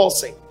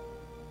convulsing.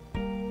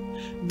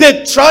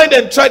 They tried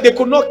and tried. They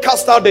could not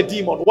cast out the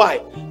demon.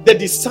 Why? The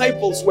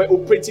disciples were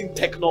operating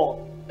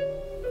technon.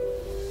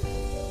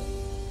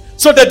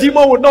 So the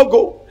demon would not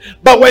go.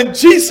 But when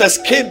Jesus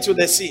came to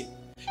the scene,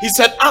 he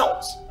said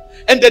out.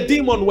 And the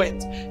demon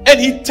went. And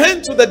he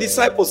turned to the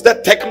disciples, the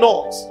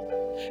technos.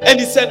 And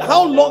he said,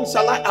 how long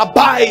shall I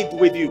abide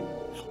with you,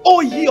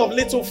 O ye of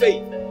little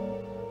faith?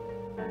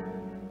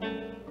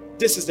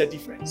 This is the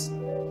difference.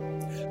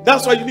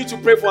 That's why you need to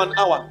pray for an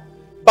hour.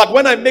 But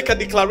when I make a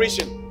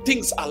declaration,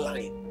 things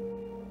align.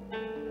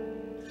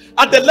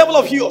 At the level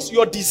of yours,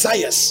 your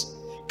desires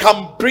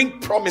can bring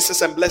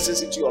promises and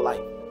blessings into your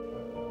life.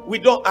 We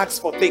don't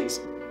ask for things.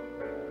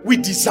 We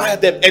desire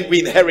them and we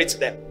inherit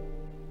them.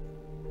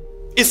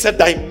 It's a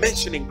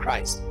dimension in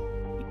Christ.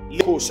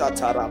 Libra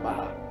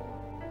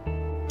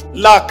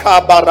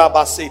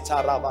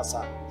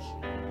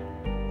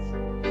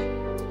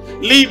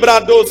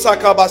do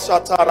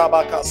sakabashata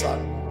rabakasa.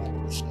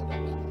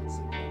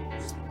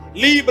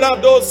 Libra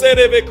do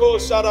serebeko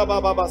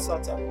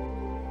sharababasata.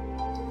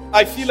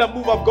 I feel a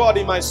move of God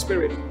in my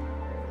spirit.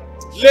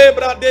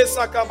 Libra de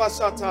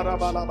sakabashata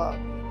rabalaba.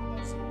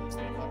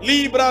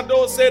 Libra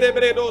do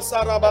cerebredo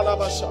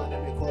sarabalabasha.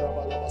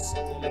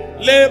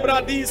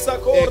 Lebra di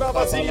sakora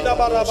bazida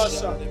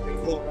barabasha.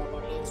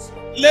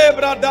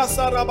 Lebra da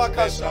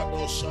sarabakasha.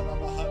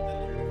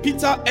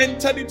 Peter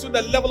entered into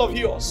the level of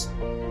yours.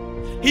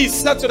 He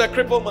said to the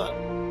crippled man,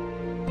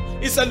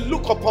 he said,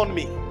 look upon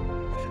me.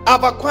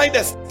 I've acquired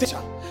a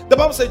stature. The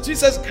Bible says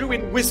Jesus grew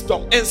in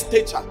wisdom and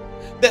stature.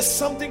 There's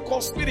something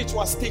called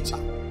spiritual stature.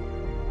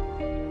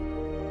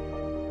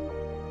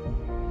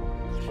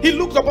 He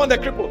looked upon the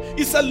cripple.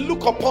 He said,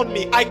 look upon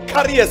me. I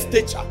carry a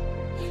stature.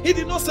 He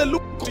did not say,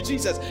 look to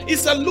Jesus. He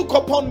said, look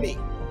upon me.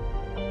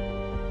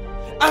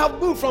 I have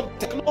moved from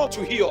techno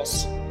to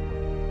Hios.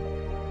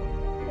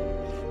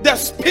 The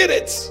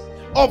Spirit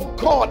of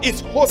God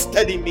is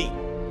hosted in me.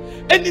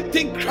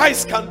 Anything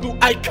Christ can do,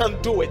 I can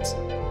do it.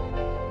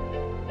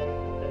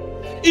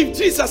 If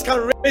Jesus can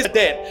raise the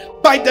dead,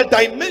 by the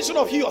dimension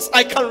of Hios,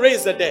 I can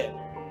raise the dead.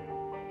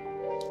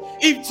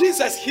 If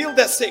Jesus healed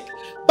the sick,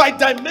 by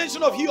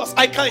dimension of Hios,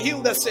 I can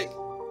heal the sick.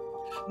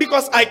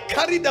 Because I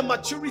carry the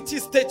maturity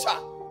stature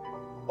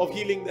of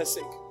healing the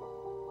sick.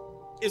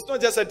 It's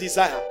not just a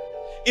desire.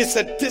 It's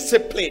a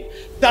discipline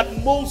that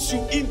molds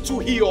you into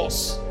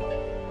Hios.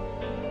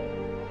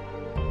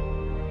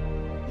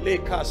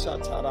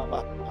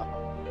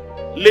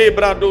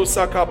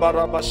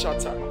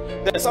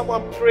 There's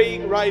someone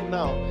praying right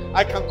now.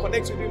 I can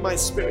connect with you in my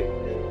spirit.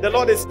 The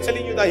Lord is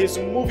telling you that He's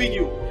moving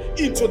you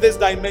into this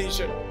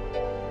dimension.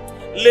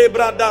 There's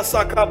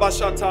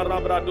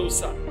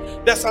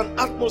an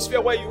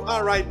atmosphere where you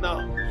are right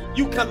now.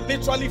 You can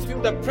literally feel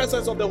the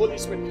presence of the Holy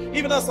Spirit.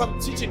 Even as I'm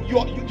teaching,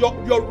 your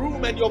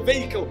room and your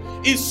vehicle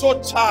is so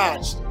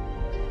charged.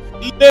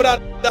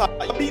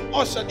 You're being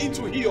ushered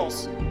into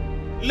heels.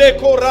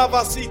 Leko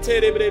ravasite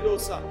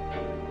rebredosa.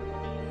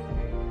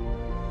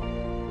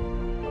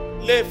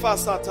 Le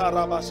fasata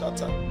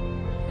rabashata.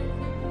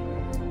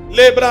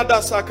 Le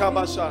brada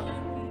sakabasha.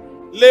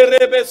 Le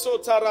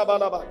rebesota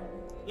rabalaba.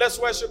 Let's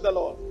worship the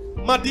Lord.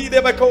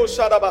 Madide beko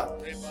shadaba.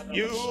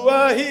 You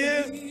are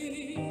here.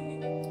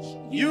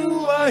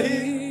 You are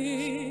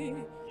here.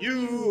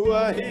 You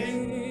are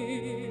here.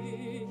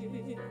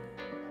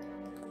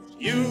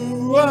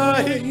 You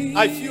are here.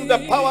 I feel the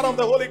power of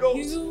the Holy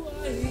Ghost.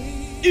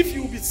 If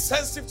you will be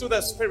sensitive to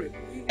the Spirit,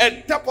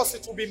 a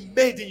deposit will be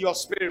made in your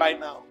spirit right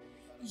now.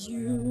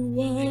 You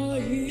are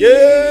here.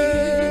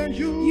 Yeah,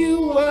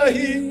 you are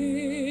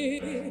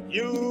here.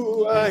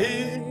 You are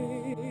here.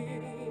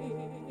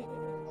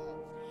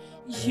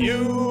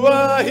 You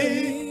are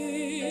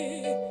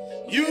here.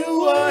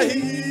 You are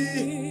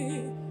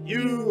here.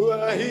 You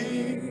are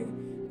here.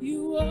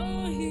 You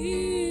are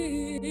here.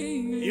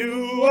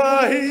 You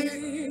are here.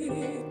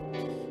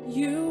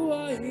 You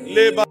are here.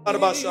 Le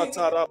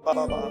barbashatara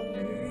baba.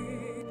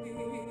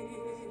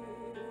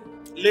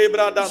 Le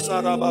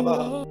bradasara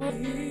baba.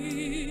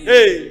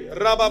 Hey,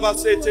 rababa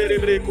sete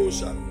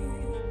rebrekusha.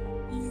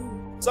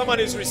 Someone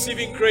is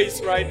receiving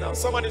grace right now.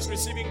 Someone is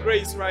receiving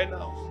grace right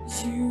now.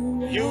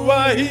 You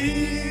are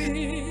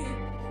here.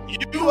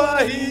 You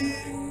are here.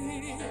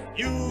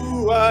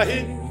 You are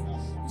here.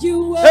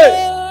 You are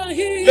Hey,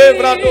 here.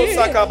 Lebrado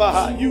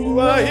Sakabaha. You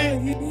are here.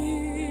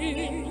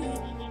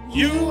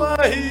 You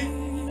are here.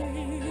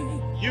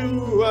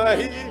 You are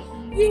here.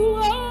 You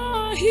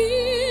are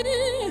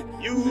here.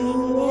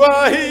 You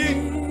are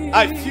here.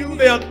 I feel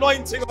the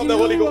anointing of the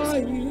Holy Ghost.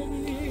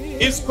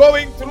 It's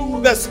going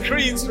through the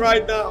screens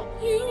right now.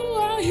 You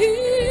are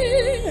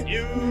here.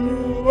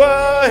 You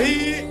are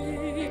here.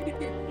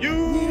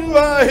 You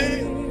are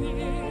here.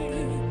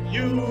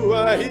 You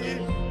are here.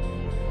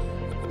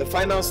 The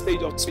final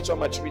stage of spiritual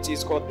maturity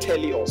is called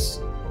teleos.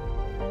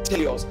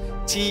 Teleos.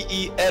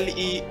 T-E-L-E-I-O-S.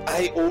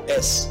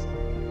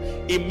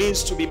 It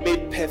means to be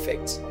made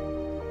perfect.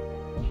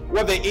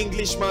 What the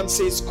Englishman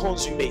says,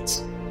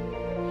 consummate.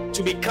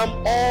 To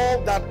become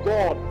all that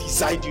God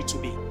designed you to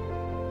be.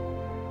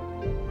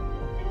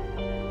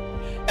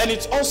 And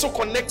it's also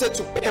connected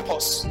to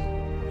purpose.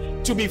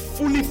 To be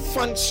fully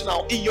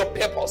functional in your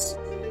purpose.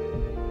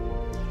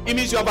 It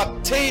means you have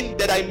attained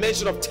the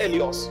dimension of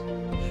teleos.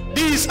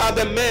 These are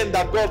the men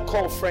that God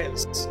called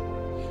friends.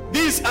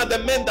 These are the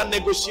men that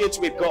negotiate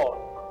with God.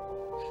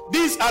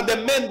 These are the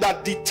men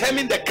that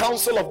determine the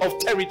council of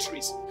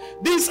territories.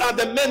 These are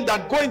the men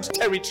that go into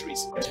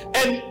territories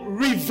and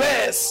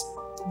reverse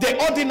the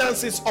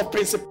ordinances of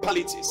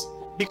principalities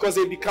because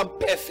they become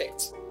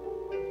perfect.